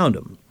they haven't found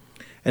him.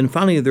 And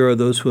finally, there are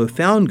those who have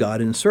found God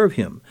and serve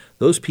him.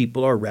 Those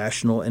people are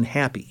rational and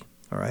happy.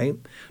 All right?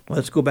 Well,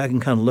 let's go back and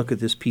kind of look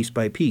at this piece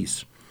by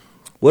piece.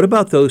 What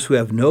about those who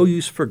have no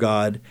use for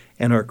God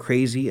and are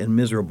crazy and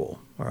miserable?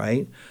 All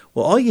right?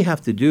 Well, all you have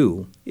to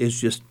do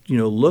is just,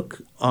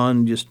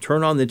 just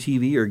turn on the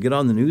TV or get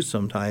on the news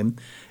sometime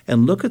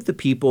and look at the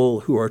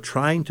people who are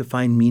trying to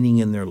find meaning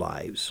in their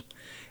lives.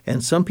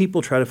 And some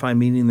people try to find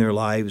meaning in their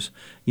lives,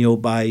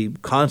 by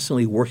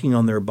constantly working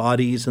on their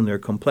bodies and their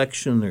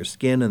complexion, their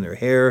skin and their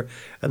hair,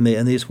 and they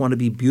just want to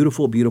be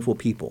beautiful, beautiful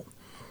people.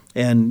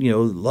 And, a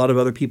lot of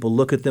other people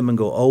look at them and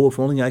go, oh, if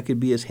only I could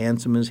be as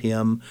handsome as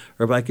him,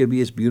 or if I could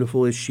be as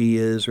beautiful as she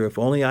is, or if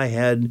only I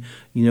had,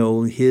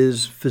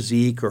 his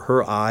physique or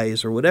her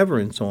eyes or whatever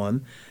and so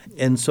on.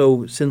 And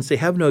so since they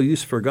have no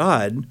use for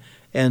God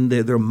and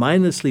they're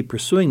mindlessly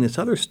pursuing this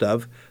other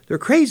stuff, they're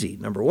crazy,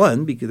 number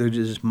one, because they're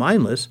just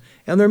mindless,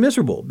 and they're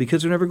miserable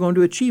because they're never going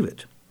to achieve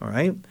it, all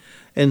right?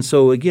 And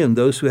so, again,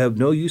 those who have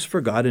no use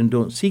for God and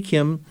don't seek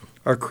him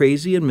are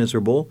crazy and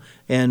miserable.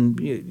 And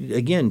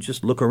again,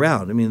 just look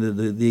around. I mean,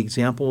 the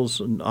examples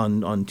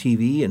on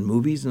TV and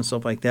movies and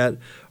stuff like that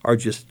are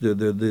just,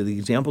 the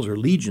examples are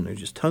legion. There's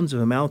just tons of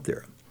them out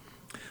there.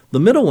 The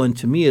middle one,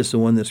 to me, is the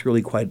one that's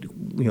really quite,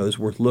 is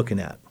worth looking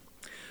at.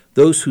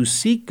 Those who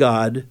seek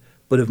God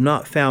but have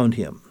not found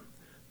him.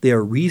 They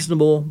are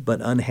reasonable but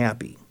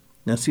unhappy.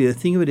 Now, see, the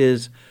thing of it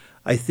is,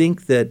 I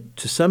think that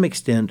to some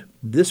extent,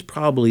 this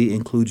probably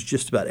includes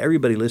just about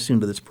everybody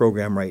listening to this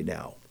program right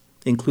now,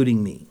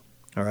 including me.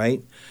 All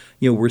right?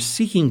 We're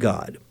seeking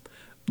God.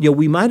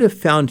 We might have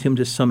found him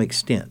to some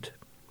extent.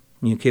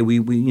 Okay, we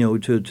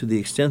to the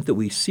extent that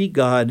we seek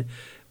God,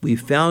 we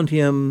found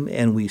him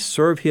and we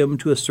serve him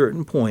to a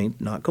certain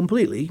point, not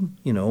completely,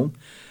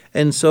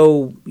 And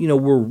so,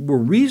 we're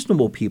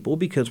reasonable people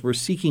because we're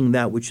seeking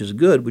that which is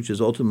good, which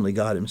is ultimately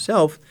God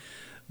himself.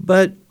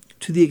 But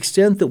to the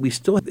extent that we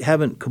still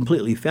haven't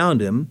completely found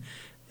him,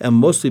 and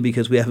mostly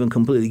because we haven't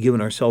completely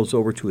given ourselves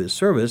over to his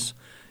service,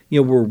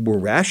 we're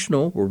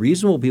rational, we're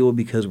reasonable people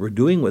because we're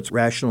doing what's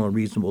rational and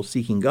reasonable,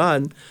 seeking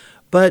God.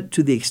 But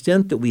to the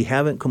extent that we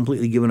haven't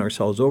completely given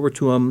ourselves over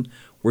to him,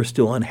 we're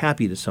still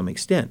unhappy to some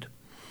extent.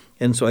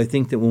 And so I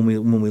think that when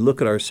we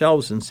look at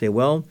ourselves and say,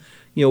 well,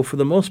 for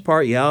the most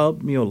part,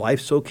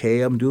 life's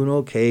okay, I'm doing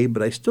okay,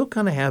 but I still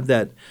kind of have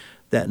that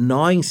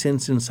gnawing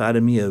sense inside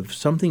of me of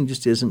something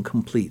just isn't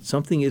complete,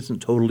 something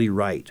isn't totally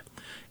right.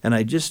 And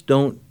I just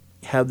don't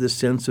have this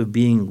sense of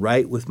being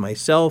right with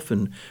myself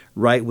and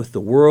right with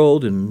the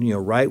world and,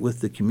 right with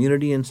the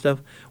community and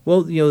stuff.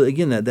 Well,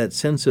 again, that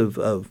sense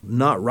of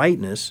not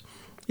rightness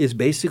is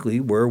basically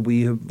where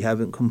we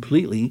haven't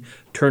completely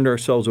turned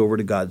ourselves over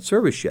to God's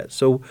service yet.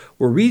 So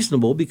we're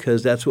reasonable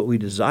because that's what we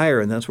desire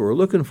and that's what we're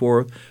looking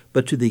for,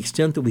 but to the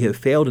extent that we have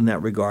failed in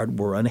that regard,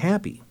 we're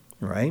unhappy,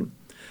 right?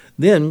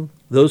 Then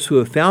those who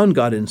have found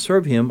God and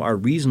serve him are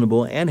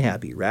reasonable and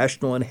happy,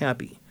 rational and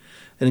happy.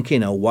 And okay,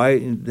 now why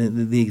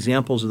the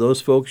examples of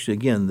those folks,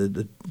 again,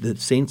 the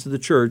saints of the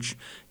church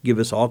give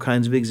us all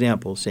kinds of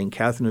examples. St.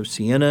 Catherine of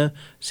Siena,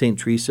 St.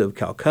 Teresa of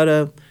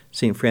Calcutta,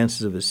 St.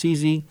 Francis of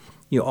Assisi.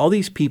 All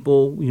these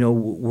people,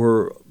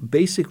 were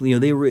basically,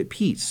 they were at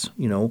peace.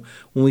 When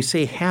we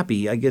say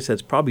happy, I guess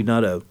that's probably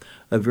not a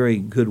very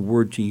good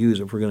word to use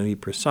if we're going to be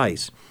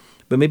precise.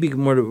 But maybe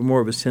more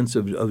of a sense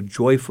of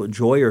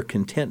joy or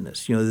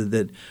contentness.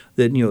 That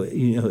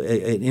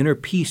an inner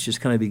peace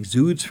just kind of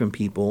exudes from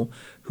people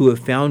who have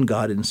found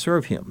God and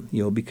serve him.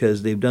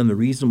 Because they've done the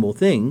reasonable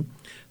thing,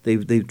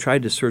 they've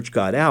tried to search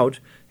God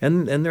out,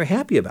 and they're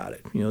happy about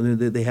it.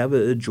 They have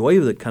a joy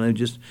that kind of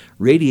just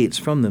radiates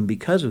from them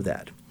because of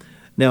that.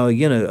 Now,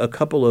 again, a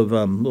couple of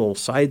little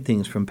side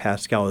things from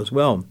Pascal as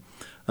well.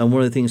 One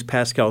of the things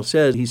Pascal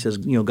says, he says,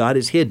 God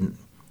is hidden.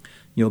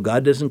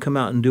 God doesn't come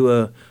out and do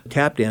a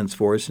tap dance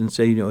for us and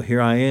say,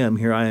 here I am,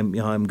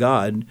 I'm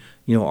God,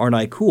 aren't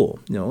I cool?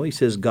 He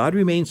says, God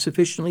remains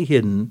sufficiently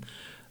hidden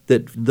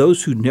that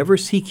those who never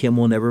seek him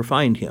will never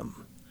find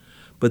him.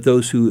 But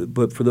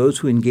for those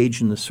who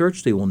engage in the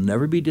search, they will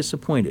never be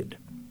disappointed.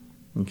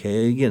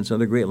 Okay, again, it's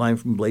another great line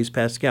from Blaise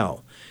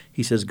Pascal.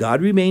 He says,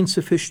 God remains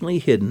sufficiently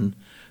hidden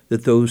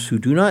that those who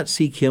do not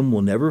seek him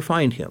will never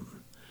find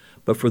him.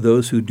 But for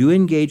those who do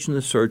engage in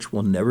the search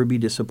will never be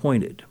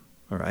disappointed.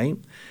 All right?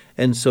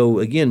 And so,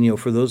 again,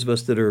 for those of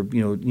us that are,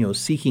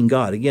 seeking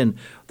God, again,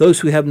 those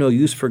who have no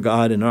use for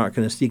God and aren't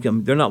going to seek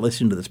him, they're not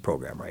listening to this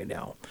program right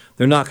now.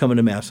 They're not coming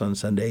to Mass on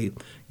Sunday.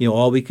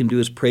 All we can do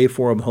is pray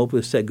for them, hope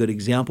to set good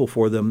example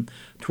for them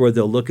to where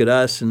they'll look at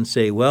us and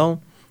say,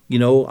 well,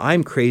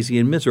 I'm crazy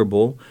and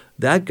miserable.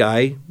 That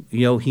guy,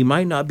 he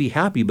might not be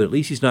happy, but at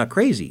least he's not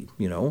crazy,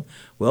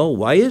 Well,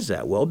 why is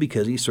that? Well,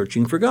 because he's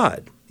searching for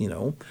God,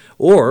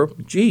 Or,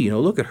 gee,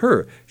 look at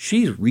her.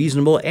 She's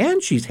reasonable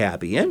and she's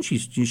happy and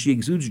she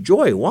exudes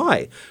joy.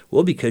 Why?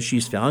 Well, because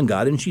she's found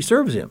God and she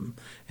serves him.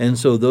 And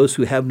so those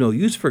who have no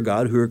use for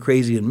God, who are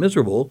crazy and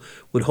miserable,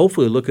 would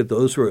hopefully look at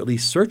those who are at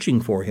least searching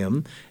for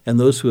him, and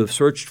those who have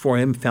searched for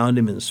him, found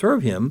him, and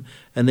serve him,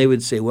 and they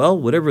would say, well,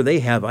 whatever they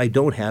have, I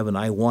don't have, and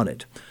I want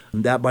it.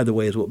 And that, by the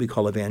way, is what we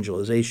call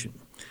evangelization.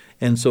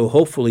 And so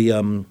hopefully,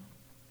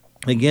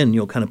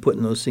 again, kind of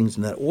putting those things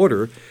in that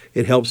order,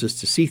 it helps us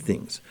to see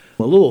things.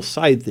 A little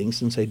side thing,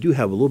 since I do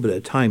have a little bit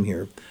of time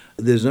here,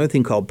 there's another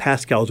thing called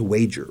Pascal's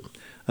wager,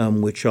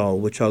 which I'll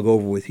go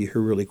over with you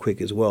here really quick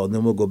as well. And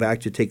then we'll go back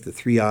to take the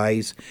 3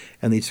 I's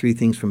and these 3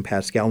 things from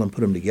Pascal and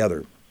put them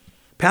together.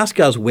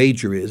 Pascal's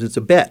wager it's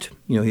a bet.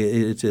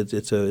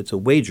 It's a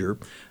wager,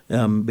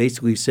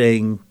 basically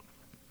saying,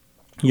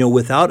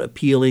 without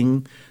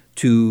appealing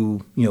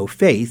to,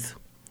 faith,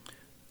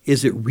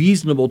 is it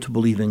reasonable to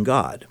believe in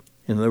God?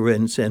 In other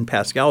words, and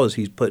Pascal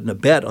he's putting a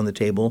bet on the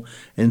table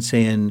and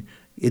saying,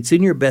 it's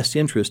in your best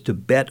interest to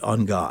bet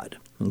on God,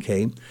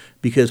 okay?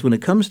 Because when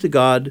it comes to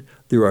God,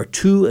 there are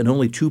two and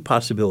only two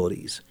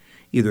possibilities.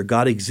 Either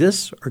God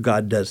exists or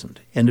God doesn't.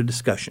 End of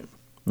discussion,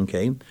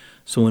 okay?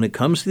 So when it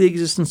comes to the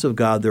existence of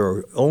God, there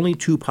are only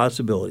two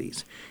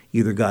possibilities.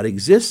 Either God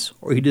exists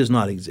or he does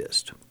not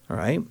exist, all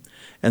right?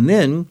 And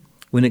then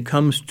when it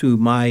comes to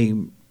my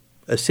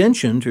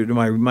ascension, to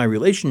my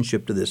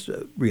relationship to this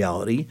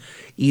reality,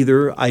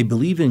 either I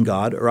believe in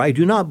God or I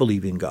do not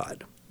believe in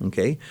God,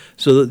 okay?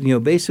 So,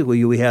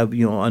 basically we have,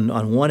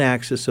 on one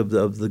axis of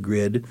the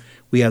grid,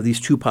 we have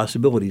these two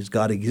possibilities.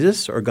 God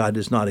exists or God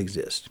does not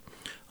exist.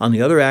 On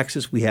the other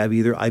axis, we have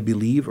either I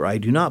believe or I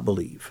do not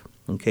believe,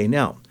 okay?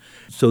 Now,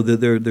 so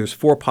there's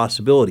four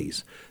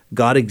possibilities.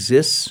 God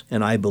exists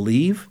and I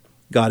believe.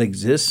 God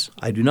exists,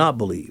 I do not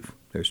believe.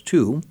 There's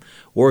two.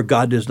 Or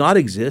God does not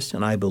exist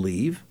and I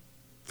believe.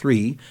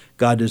 3,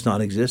 God does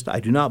not exist, I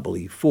do not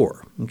believe.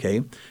 4, okay?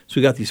 So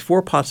we got these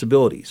four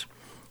possibilities.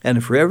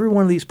 And for every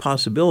one of these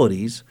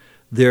possibilities,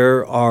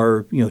 there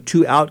are,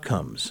 two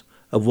outcomes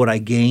of what I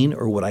gain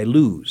or what I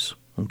lose,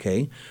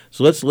 okay?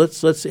 So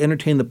let's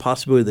entertain the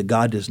possibility that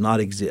God does not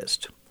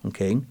exist,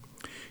 okay?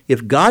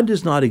 If God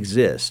does not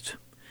exist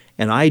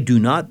and I do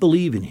not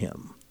believe in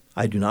him,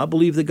 I do not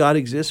believe that God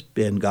exists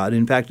and God,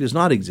 in fact, does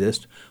not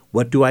exist,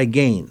 what do I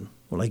gain?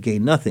 Well, I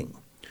gain nothing.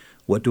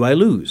 What do I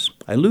lose?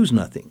 I lose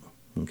nothing.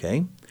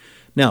 Okay?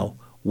 Now,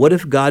 what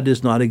if God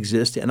does not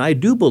exist and I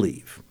do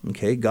believe?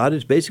 Okay, God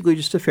is basically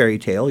just a fairy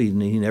tale. He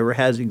never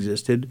has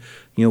existed.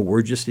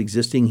 We're just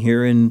existing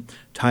here in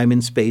time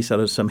and space out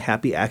of some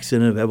happy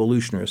accident of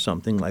evolution or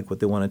something like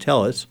what they want to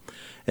tell us.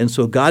 And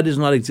so God does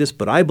not exist,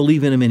 but I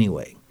believe in him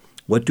anyway.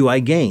 What do I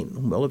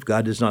gain? Well, if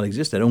God does not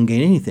exist, I don't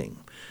gain anything.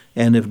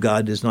 And if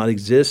God does not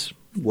exist,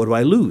 what do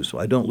I lose?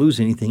 Well, I don't lose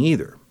anything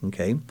either.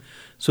 Okay?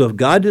 So if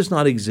God does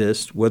not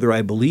exist, whether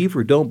I believe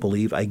or don't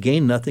believe, I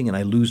gain nothing and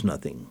I lose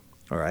nothing,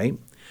 all right?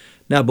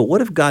 Now, but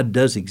what if God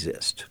does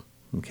exist,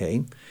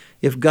 okay?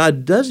 If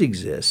God does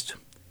exist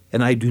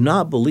and I do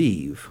not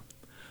believe,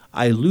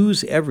 I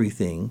lose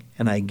everything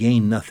and I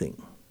gain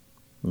nothing,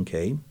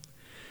 okay?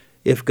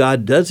 If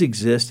God does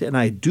exist and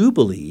I do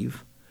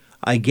believe,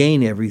 I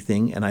gain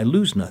everything and I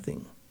lose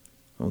nothing,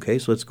 okay?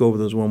 So let's go over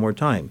those one more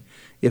time.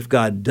 If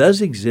God does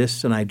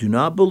exist and I do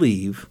not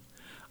believe,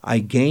 I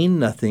gain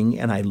nothing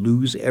and I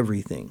lose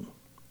everything.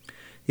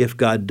 If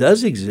God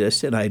does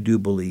exist and I do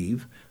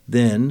believe,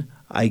 then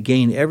I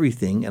gain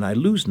everything and I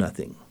lose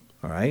nothing.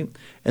 All right?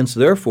 And so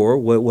therefore,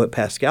 what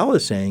Pascal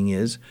is saying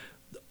is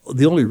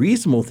the only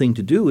reasonable thing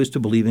to do is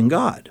to believe in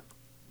God.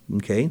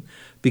 Okay?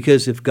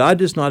 Because if God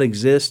does not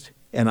exist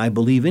and I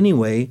believe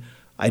anyway,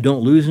 I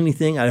don't lose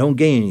anything, I don't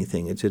gain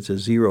anything. It's a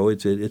zero,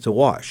 it's a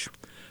wash.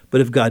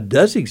 But if God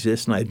does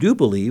exist and I do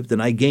believe,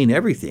 then I gain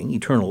everything,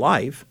 eternal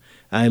life,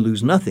 and I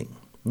lose nothing.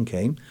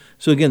 Okay,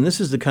 so again, this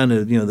is the kind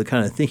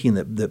of thinking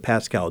that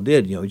Pascal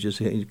did. Just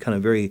kind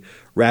of very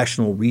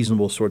rational,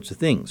 reasonable sorts of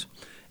things.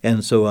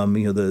 And so,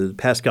 the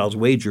Pascal's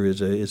wager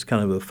is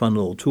kind of a fun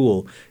little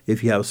tool.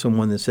 If you have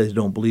someone that says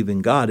don't believe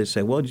in God, it's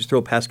say, well, just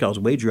throw Pascal's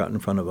wager out in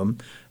front of them,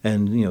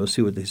 and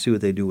see what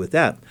they do with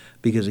that.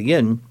 Because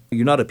again,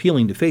 you're not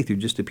appealing to faith; you're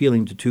just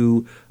appealing to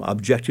two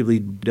objectively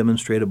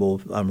demonstrable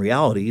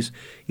realities.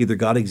 Either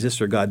God exists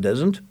or God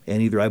doesn't,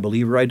 and either I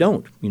believe or I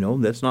don't.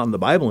 That's not in the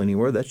Bible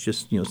anywhere. That's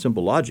just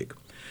simple logic.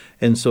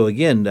 And so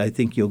again, I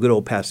think good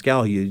old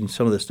Pascal.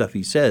 Some of the stuff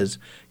he says,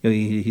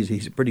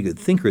 he's a pretty good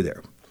thinker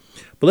there.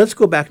 But let's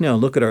go back now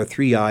and look at our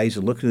 3 eyes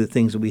and look at the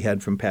things that we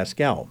had from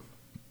Pascal.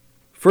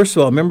 First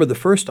of all, remember the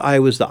first eye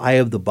was the eye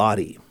of the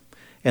body.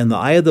 And the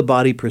eye of the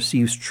body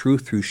perceives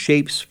truth through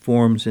shapes,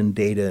 forms, and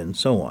data, and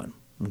so on.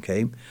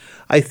 Okay?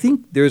 I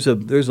think there's a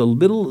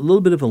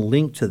little bit of a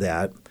link to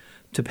that,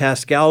 to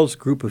Pascal's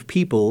group of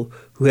people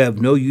who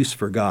have no use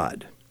for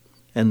God.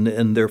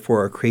 And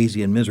therefore are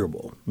crazy and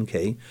miserable.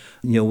 Okay,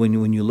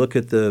 when you look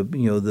at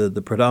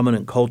the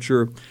predominant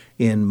culture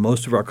in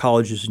most of our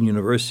colleges and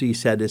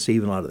universities, sad to say,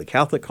 even a lot of the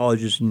Catholic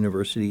colleges and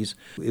universities,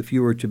 if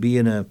you were to be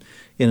in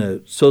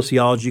a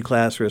sociology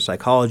class or a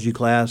psychology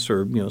class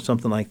or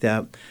something like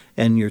that,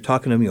 and you're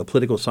talking to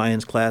political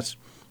science class,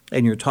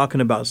 and you're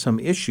talking about some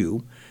issue,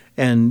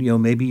 and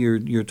maybe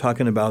you're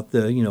talking about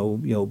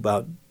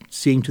about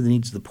seeing to the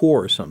needs of the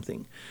poor or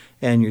something.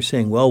 And you're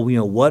saying, well,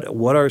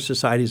 what are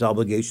society's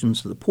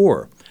obligations to the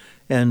poor?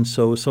 And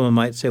so someone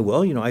might say,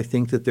 well, I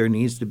think that there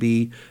needs to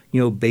be,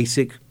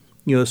 basic,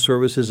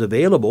 services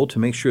available to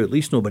make sure at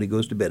least nobody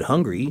goes to bed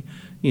hungry,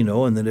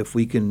 and that if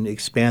we can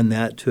expand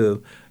that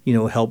to,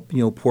 help,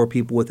 poor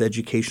people with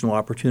educational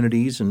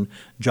opportunities and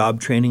job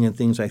training and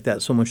things like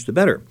that, so much the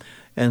better.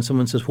 And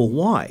someone says, well,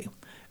 why?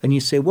 And you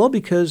say, well,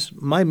 because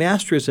my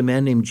master is a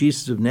man named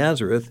Jesus of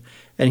Nazareth,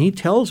 and he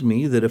tells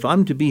me that if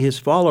I'm to be his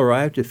follower,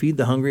 I have to feed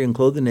the hungry and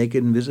clothe the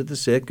naked and visit the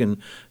sick and,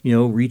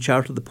 reach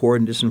out to the poor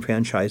and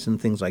disenfranchised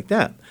and things like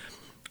that.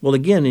 Well,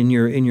 again, in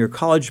your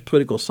college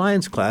political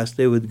science class,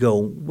 they would go,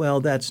 well,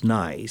 that's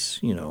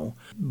nice,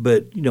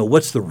 but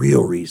what's the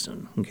real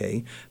reason?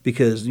 Okay,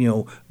 because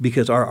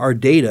our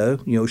data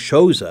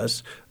shows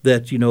us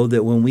that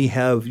that when we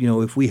have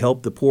if we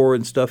help the poor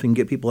and stuff and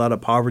get people out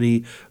of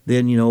poverty,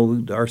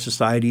 then our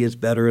society is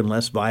better and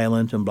less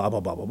violent and blah blah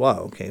blah blah blah.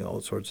 Okay, all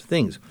sorts of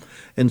things,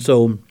 and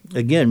so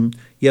again,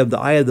 you have the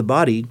eye of the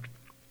body,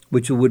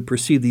 which would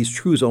perceive these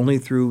truths only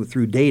through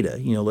data.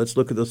 Let's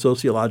look at the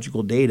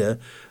sociological data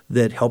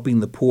that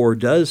helping the poor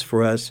does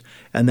for us,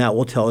 and that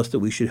will tell us that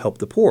we should help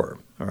the poor,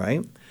 all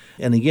right?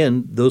 And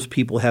again, those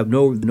people have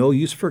no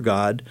use for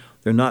God.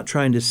 They're not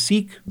trying to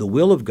seek the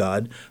will of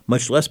God,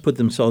 much less put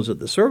themselves at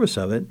the service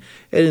of it.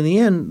 And in the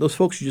end, those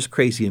folks are just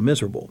crazy and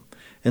miserable.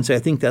 And so I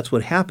think that's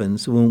what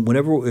happens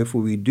if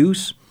we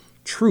reduce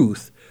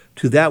truth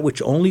to that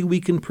which only we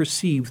can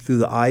perceive through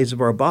the eyes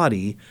of our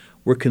body,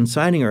 we're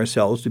consigning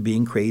ourselves to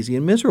being crazy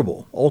and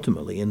miserable,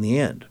 ultimately, in the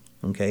end,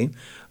 okay?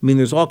 I mean,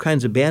 there's all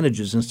kinds of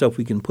bandages and stuff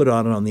we can put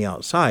on the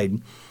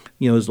outside,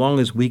 as long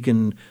as we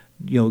can,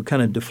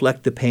 kind of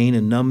deflect the pain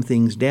and numb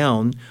things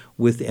down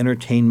with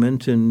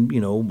entertainment and,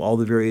 all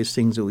the various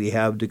things that we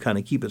have to kind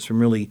of keep us from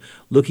really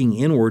looking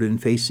inward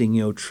and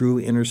facing, true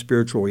inner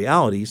spiritual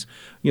realities.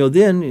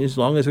 Then as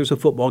long as there's a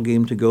football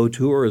game to go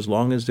to, or as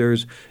long as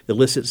there's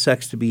illicit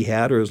sex to be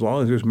had, or as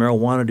long as there's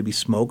marijuana to be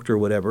smoked or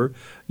whatever,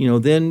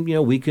 then,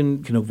 we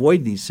can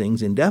avoid these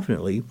things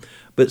indefinitely.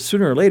 But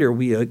sooner or later,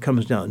 it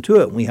comes down to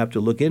it, and we have to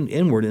look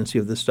inward and see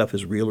if this stuff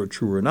is real or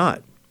true or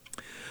not.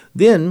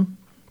 Then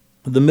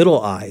the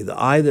middle eye, the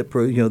eye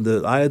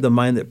the eye of the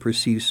mind that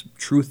perceives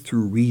truth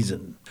through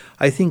reason.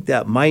 I think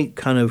that might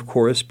kind of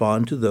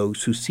correspond to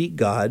those who seek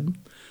God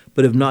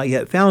but have not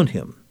yet found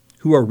Him,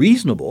 who are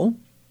reasonable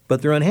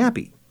but they're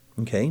unhappy.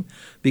 Okay,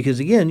 because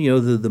again,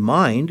 the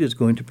mind is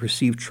going to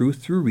perceive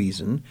truth through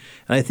reason,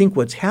 and I think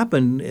what's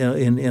happened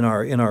in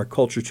our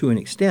culture to an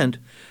extent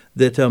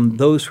that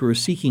those who are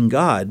seeking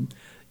God,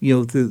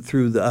 through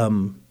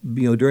the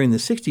during the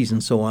 60s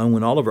and so on,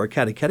 when all of our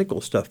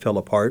catechetical stuff fell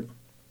apart.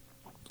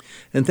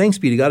 And thanks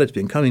be to God, it's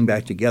been coming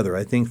back together,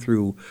 I think,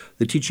 through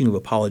the teaching of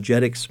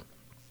apologetics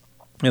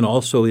and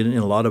also in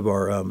a lot of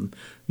our, at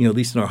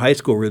least in our high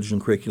school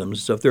religion curriculums and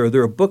stuff. There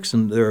are books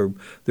and there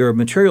are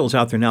materials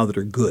out there now that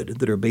are good,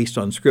 that are based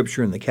on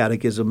Scripture and the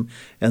Catechism,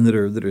 and that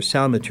are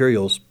sound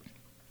materials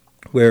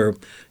where,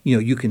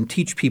 you can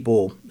teach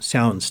people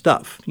sound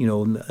stuff.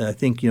 I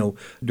think,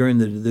 during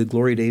the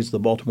glory days of the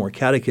Baltimore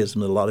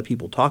Catechism that a lot of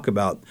people talk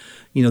about,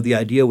 the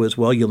idea was,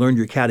 well, you learned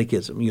your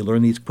catechism, you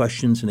learn these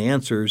questions and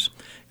answers,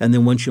 and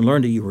then once you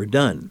learned it, you were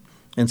done.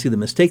 And see, the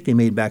mistake they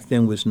made back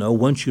then was, no,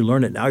 once you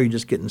learn it, now you're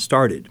just getting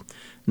started.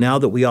 Now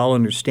that we all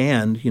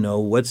understand,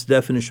 what's the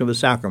definition of a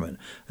sacrament?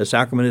 A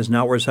sacrament is an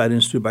outward side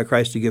instituted by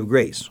Christ to give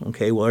grace.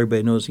 Okay, well,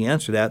 everybody knows the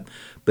answer to that.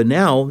 But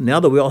now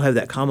that we all have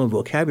that common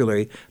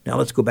vocabulary, now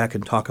let's go back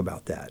and talk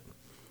about that.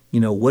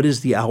 What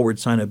is the outward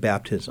sign of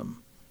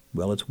baptism?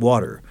 Well, it's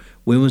water.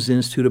 When was it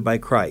instituted by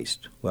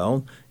Christ?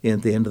 Well,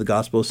 at the end of the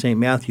Gospel of St.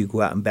 Matthew,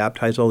 go out and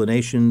baptize all the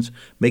nations,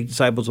 make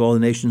disciples of all the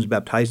nations,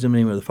 baptize them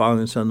in the name of the Father,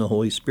 and the Son, and the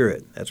Holy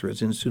Spirit. That's where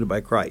it's instituted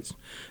by Christ.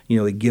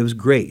 It gives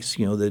grace.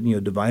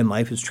 That divine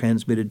life is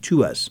transmitted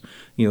to us,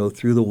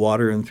 through the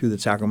water and through the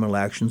sacramental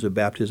actions of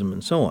baptism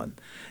and so on.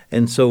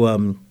 And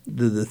so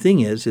the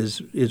thing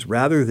is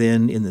rather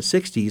than in the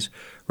 60s,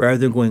 rather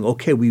than going,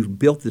 okay, we've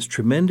built this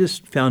tremendous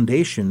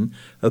foundation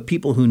of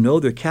people who know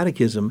their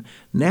catechism,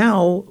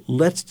 now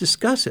let's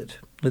discuss it.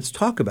 Let's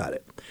talk about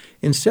it.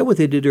 Instead, what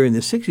they did during the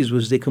 60s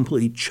was they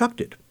completely chucked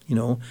it.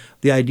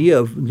 The idea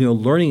of,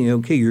 learning,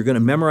 okay, you're going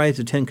to memorize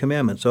the 10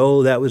 Commandments.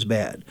 Oh, that was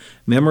bad.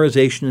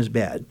 Memorization is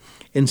bad.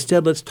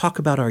 Instead, let's talk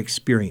about our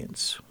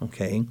experience,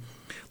 okay?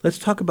 Let's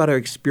talk about our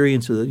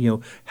experience of,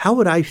 how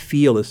would I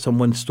feel if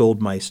someone stole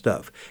my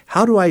stuff?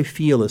 How do I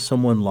feel if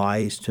someone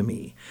lies to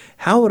me?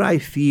 How would I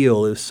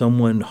feel if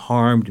someone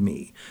harmed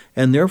me?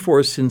 And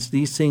therefore, since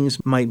these things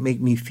might make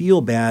me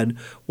feel bad,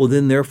 well,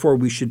 then therefore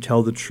we should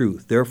tell the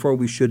truth. Therefore,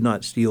 we should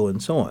not steal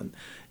and so on.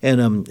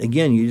 And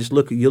again, you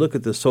look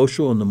at the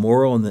social and the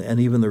moral and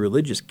even the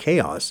religious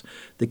chaos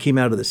that came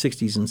out of the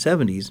 60s and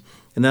 70s,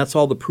 and that's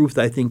all the proof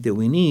that I think that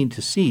we need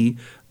to see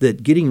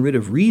that getting rid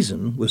of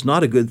reason was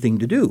not a good thing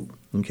to do.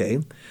 Okay,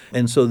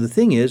 and so the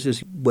thing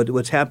is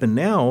what's happened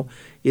now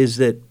is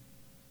that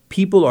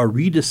people are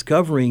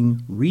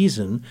rediscovering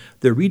reason.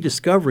 They're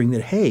rediscovering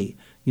that, hey,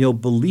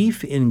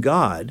 belief in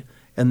God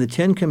and the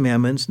 10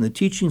 Commandments and the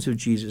teachings of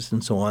Jesus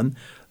and so on,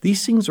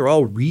 these things are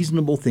all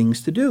reasonable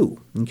things to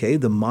do. Okay,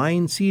 the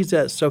mind sees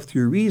that stuff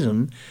through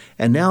reason,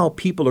 and now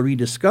people are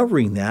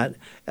rediscovering that,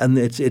 and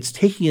it's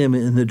taking them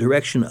in the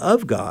direction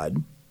of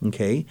God.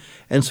 Okay,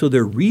 and so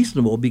they're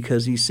reasonable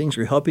because these things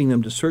are helping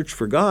them to search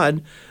for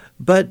God,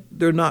 but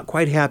they're not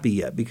quite happy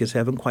yet because they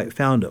haven't quite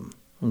found Him.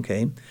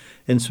 Okay,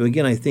 and so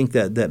again, I think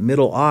that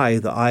middle eye,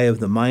 the eye of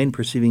the mind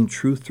perceiving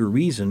truth through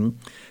reason,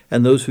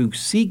 and those who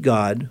seek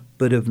God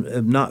but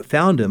have not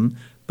found Him,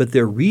 but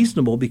they're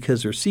reasonable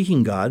because they're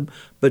seeking God,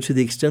 but to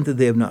the extent that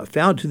they have not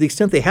found, to the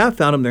extent they have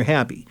found Him, they're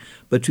happy,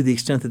 but to the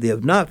extent that they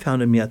have not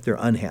found Him yet, they're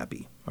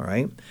unhappy. all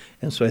right?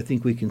 And so I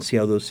think we can see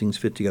how those things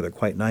fit together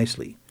quite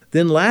nicely.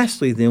 Then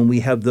lastly, then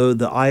we have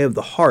the eye of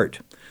the heart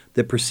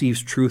that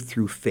perceives truth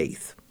through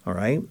faith, all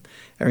right?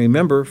 And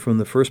remember from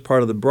the first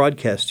part of the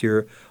broadcast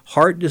here,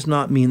 heart does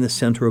not mean the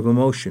center of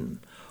emotion.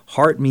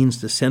 Heart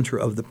means the center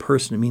of the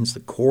person. It means the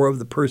core of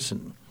the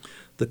person.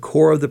 The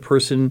core of the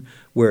person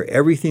where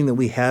everything that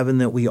we have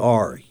and that we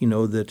are,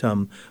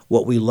 that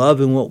what we love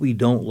and what we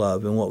don't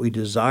love and what we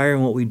desire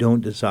and what we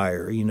don't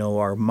desire,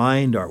 our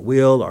mind, our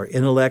will, our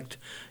intellect,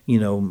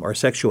 our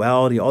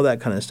sexuality, all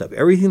that kind of stuff.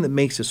 Everything that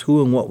makes us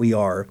who and what we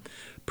are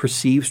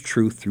perceives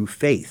truth through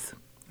faith,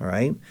 all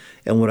right?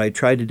 And what I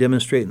tried to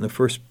demonstrate in the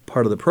first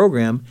part of the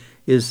program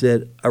is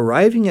that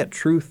arriving at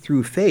truth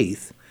through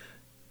faith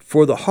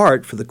for the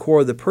heart, for the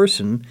core of the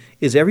person,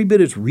 is every bit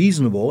as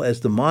reasonable as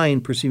the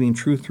mind perceiving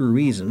truth through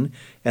reason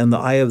and the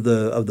eye of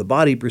the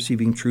body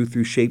perceiving truth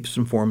through shapes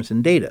and forms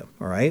and data,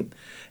 all right?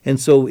 And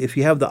so if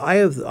you have the eye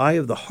of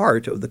the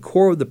heart, of the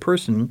core of the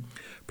person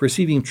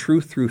perceiving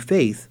truth through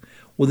faith,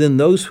 well, then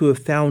those who have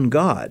found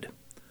God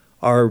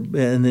are,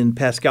 and then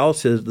Pascal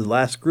says the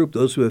last group,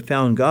 those who have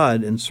found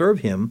God and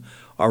serve him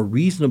are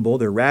reasonable,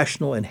 they're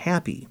rational and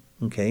happy.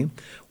 Okay,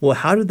 well,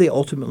 how did they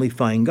ultimately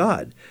find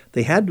God?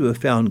 They had to have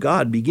found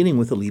God beginning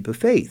with a leap of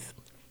faith,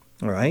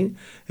 all right?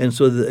 And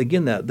so,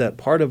 again, that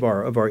part of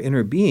our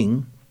inner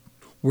being,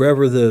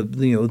 wherever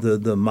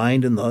the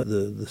mind and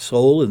the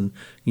soul and,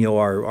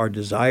 our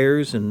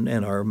desires and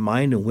our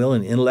mind and will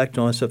and intellect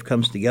and all that stuff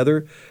comes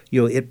together,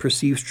 it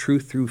perceives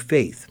truth through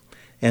faith.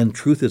 And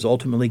truth is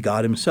ultimately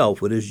God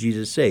himself. What does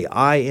Jesus say?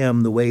 I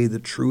am the way, the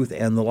truth,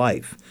 and the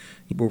life.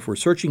 If we're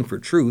searching for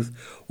truth,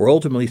 we're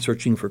ultimately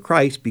searching for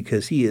Christ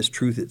because he is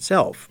truth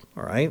itself,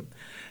 all right?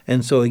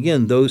 And so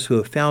again, those who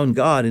have found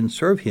God and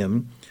serve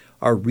him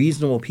are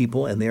reasonable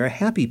people and they are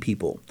happy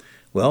people.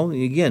 Well,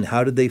 again,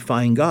 how did they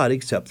find God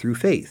except through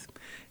faith?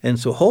 And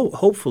so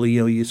hopefully,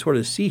 you sort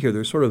of see here,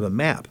 there's sort of a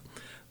map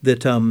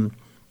that,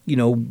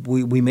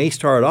 we may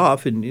start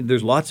off, and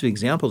there's lots of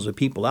examples of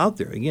people out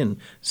there. Again,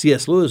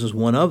 C.S. Lewis is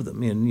one of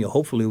them, and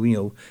hopefully,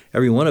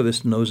 every one of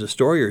us knows a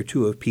story or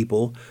two of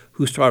people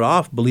who start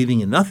off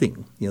believing in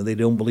nothing. They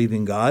don't believe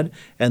in God,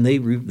 and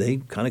they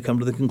kind of come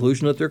to the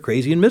conclusion that they're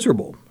crazy and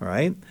miserable. All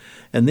right,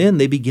 and then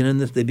they begin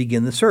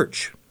the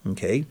search.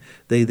 Okay,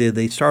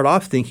 they start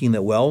off thinking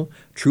that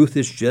truth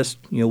is just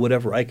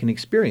whatever I can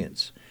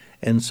experience.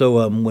 And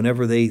so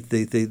whenever then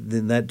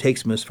that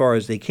takes them as far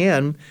as they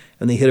can,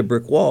 and they hit a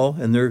brick wall,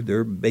 and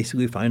they're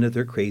basically find that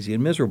they're crazy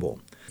and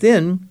miserable.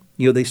 Then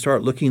they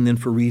start looking then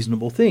for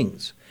reasonable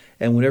things,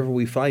 and whenever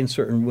we find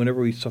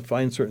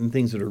certain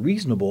things that are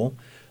reasonable,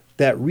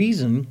 that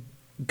reason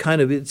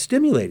it's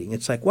stimulating.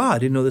 It's like, wow, I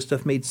didn't know this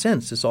stuff made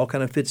sense. This all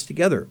kind of fits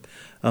together.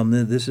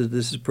 This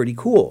is pretty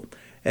cool.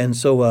 And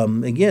so,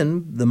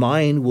 again, the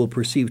mind will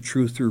perceive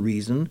truth through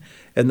reason,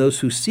 and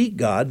those who seek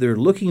God, they're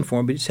looking for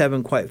him but just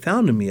haven't quite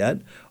found him yet,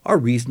 are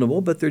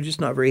reasonable, but they're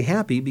just not very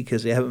happy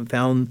because they haven't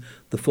found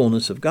the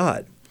fullness of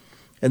God.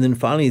 And then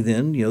finally,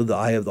 the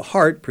eye of the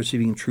heart,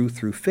 perceiving truth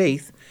through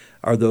faith,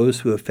 are those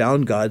who have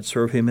found God,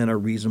 serve him, and are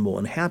reasonable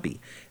and happy.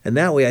 And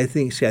that way, I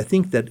think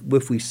that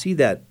if we see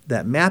that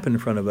map in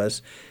front of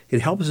us,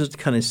 it helps us to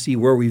kind of see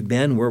where we've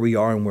been, where we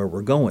are, and where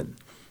we're going.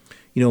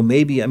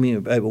 Maybe, at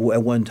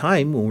one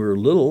time when we were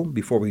little,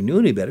 before we knew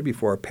any better,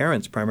 before our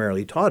parents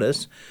primarily taught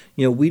us,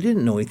 we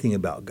didn't know anything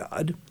about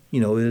God.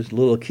 As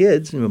little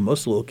kids,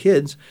 most little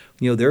kids,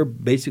 they're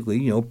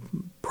basically,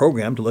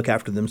 programmed to look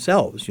after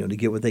themselves, to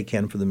get what they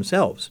can for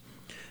themselves.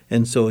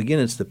 And so, again,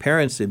 it's the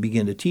parents that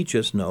begin to teach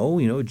us,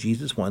 no,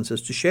 Jesus wants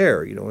us to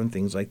share, and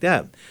things like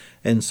that.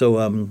 And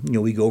so,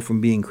 we go from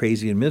being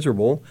crazy and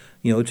miserable,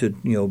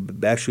 to,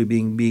 actually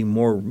being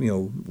more,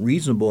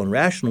 reasonable and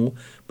rational,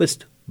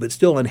 but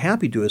still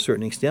unhappy to a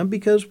certain extent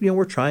because,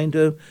 we're trying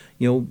to,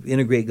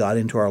 integrate God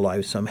into our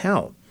lives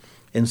somehow.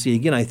 And see,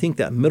 again, I think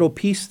that middle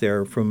piece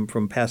there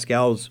from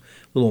Pascal's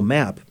little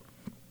map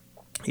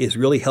is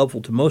really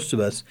helpful to most of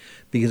us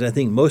because I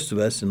think most of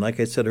us, and like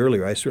I said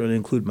earlier, I certainly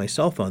include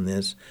myself on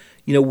this,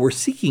 we're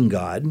seeking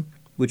God,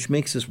 which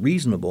makes us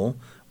reasonable,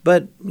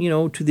 but,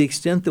 to the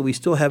extent that we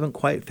still haven't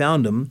quite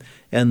found him,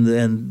 and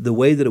the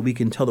way that we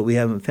can tell that we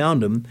haven't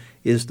found him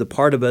is the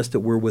part of us that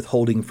we're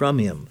withholding from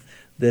him.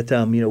 That,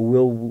 a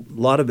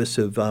lot of us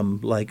have,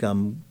 like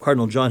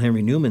Cardinal John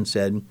Henry Newman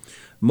said,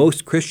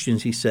 most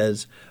Christians, he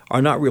says,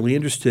 are not really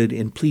interested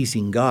in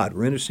pleasing God.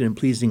 We're interested in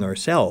pleasing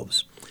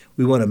ourselves.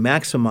 We want to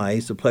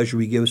maximize the pleasure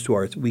we give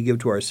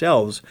to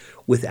ourselves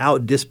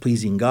without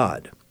displeasing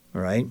God,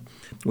 all right?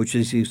 Which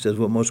is, he says,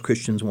 what most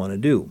Christians want to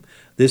do.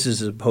 This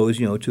is as opposed,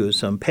 to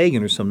some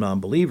pagan or some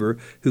non-believer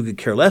who could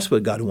care less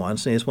what God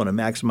wants. They just want to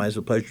maximize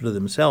the pleasure to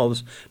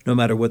themselves, no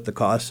matter what the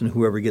cost, and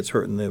whoever gets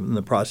hurt in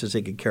the process,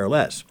 they could care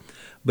less.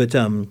 But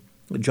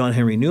John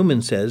Henry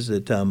Newman says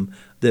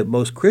that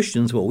most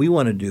Christians, what we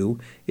want to do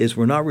is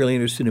we're not really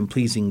interested in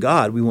pleasing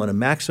God. We want to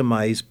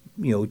maximize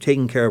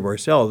taking care of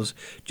ourselves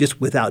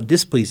just without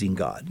displeasing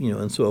God.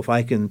 And so if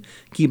I can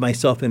keep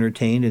myself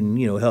entertained and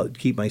help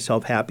keep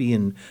myself happy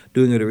and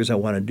doing whatever it is I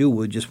want to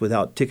do just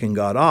without ticking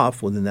God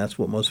off, well, then that's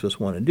what most of us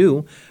want to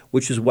do,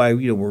 which is why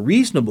we're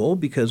reasonable,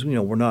 because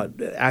we're not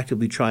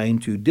actively trying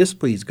to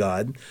displease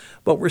God,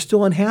 but we're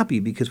still unhappy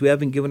because we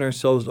haven't given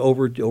ourselves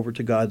over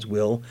to God's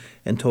will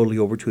and totally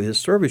over to His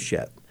service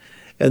yet.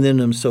 And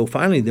then so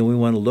finally, then we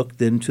want to look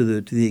then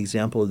to the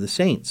example of the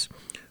saints,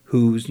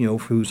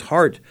 whose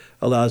heart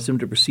allows them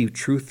to perceive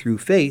truth through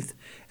faith,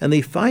 and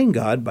they find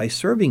God by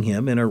serving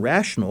Him and are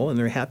rational, and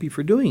they're happy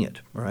for doing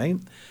it. All right.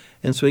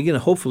 And so again,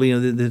 hopefully,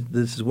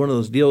 this is one of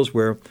those deals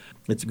where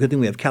it's a good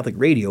thing we have Catholic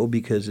radio,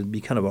 because it'd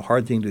be kind of a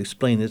hard thing to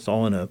explain this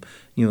all in an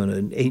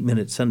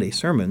 8-minute Sunday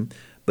sermon.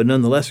 But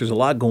nonetheless, there's a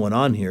lot going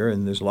on here,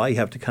 and there's a lot you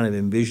have to kind of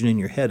envision in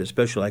your head,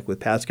 especially like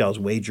with Pascal's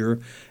wager,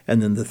 and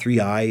then the 3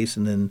 eyes,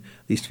 and then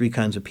these 3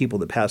 kinds of people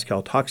that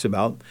Pascal talks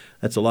about.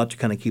 That's a lot to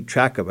kind of keep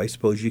track of. I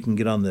suppose you can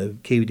get on the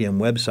KVDM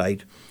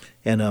website,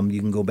 and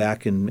you can go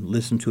back and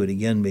listen to it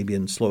again, maybe,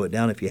 and slow it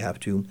down if you have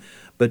to.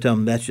 But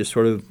that's just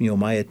sort of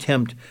my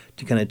attempt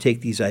to kind of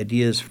take these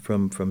ideas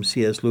from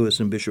C.S. Lewis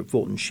and Bishop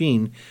Fulton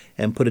Sheen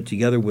and put it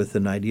together with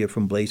an idea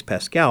from Blaise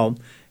Pascal,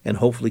 and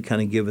hopefully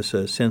kind of give us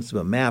a sense of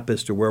a map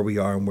as to where we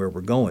are and where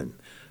we're going.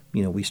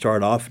 We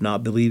start off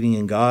not believing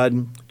in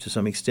God to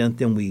some extent,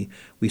 then we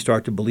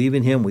start to believe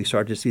in Him, we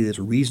start to see that it's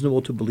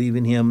reasonable to believe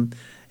in Him,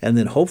 and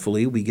then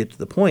hopefully we get to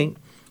the point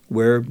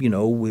where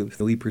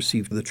we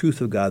perceive the truth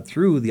of God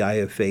through the eye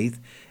of faith,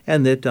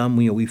 and that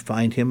we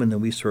find Him and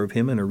then we serve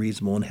Him and are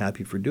reasonable and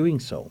happy for doing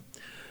so.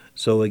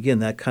 So again,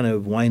 that kind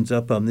of winds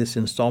up this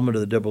installment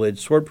of the Double-Edged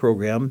Sword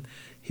program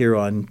here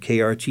on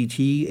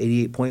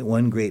KRTT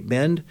 88.1 Great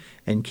Bend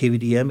and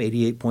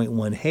KVDM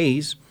 88.1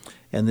 Hayes.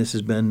 And this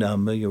has been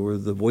we're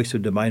the voice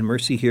of Divine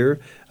Mercy here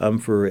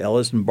for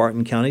Ellis and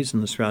Barton counties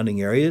and the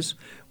surrounding areas.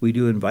 We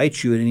do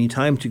invite you at any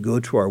time to go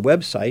to our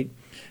website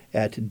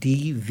at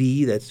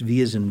DV, that's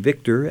V as in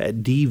Victor,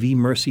 at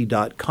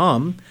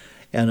dvmercy.com.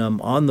 And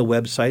on the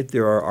website,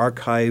 there are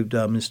archived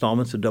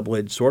installments of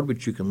Double-Edged Sword,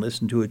 which you can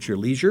listen to at your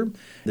leisure.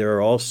 There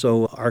are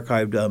also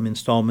archived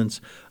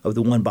installments of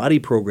the One Body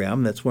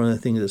program. That's one of the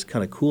things that's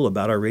kind of cool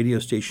about our radio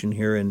station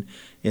here in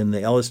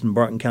the Ellis and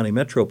Barton County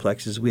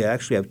Metroplex, is we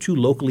actually have 2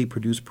 locally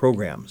produced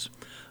programs.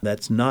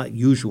 That's not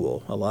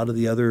usual. A lot of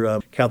the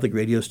other Catholic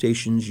radio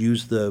stations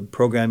use the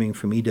programming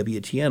from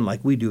EWTN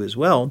like we do as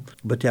well,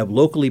 but to have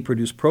locally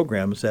produced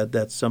programs,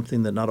 that's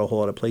something that not a whole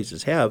lot of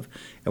places have,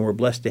 and we're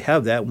blessed to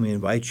have that, and we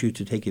invite you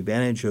to take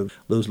advantage of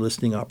those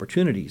listening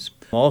opportunities.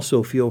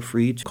 Also, feel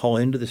free to call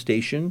into the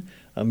station.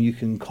 You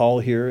can call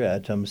here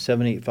at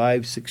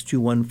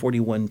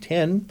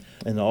 785-621-4110,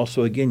 and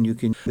also, again, you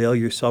can avail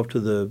yourself to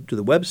the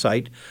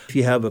website if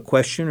you have a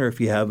question or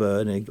if you have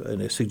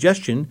a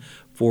suggestion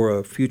for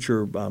a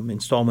future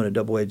installment of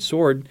Double-Edged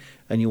Sword,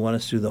 and you want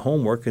us to do the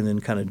homework and then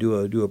kind of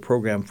do a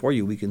program for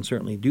you, we can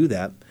certainly do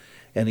that.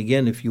 And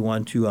again, if you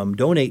want to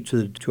donate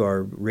to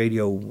our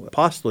radio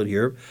apostolate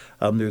here,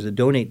 there's a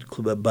donate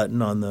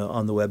button on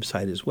the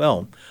website as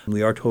well.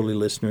 We are totally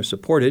listener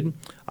supported.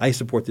 I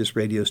support this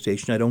radio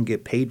station. I don't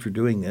get paid for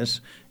doing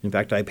this. In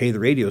fact, I pay the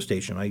radio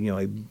station.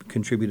 I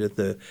contribute at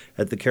the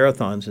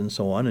carathons and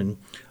so on, and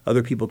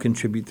other people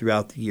contribute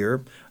throughout the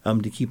year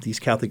to keep these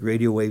Catholic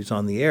radio waves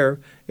on the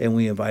air. And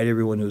we invite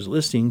everyone who's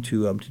listening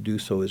to do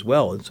so as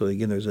well. And so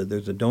again, there's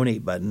a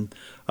donate button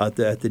at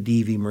the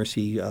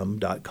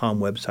dvmercy.com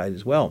website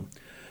as well.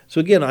 So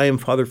again, I am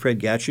Father Fred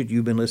Gatschet.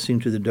 You've been listening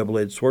to the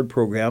Double-Edged Sword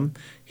program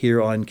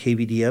here on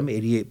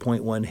KVDM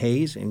 88.1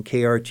 Hayes and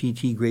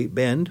KRTT Great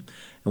Bend.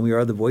 And we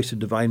are the voice of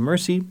Divine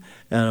Mercy.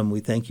 We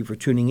thank you for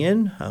tuning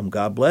in.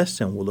 God bless,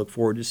 and we'll look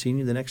forward to seeing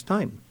you the next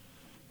time.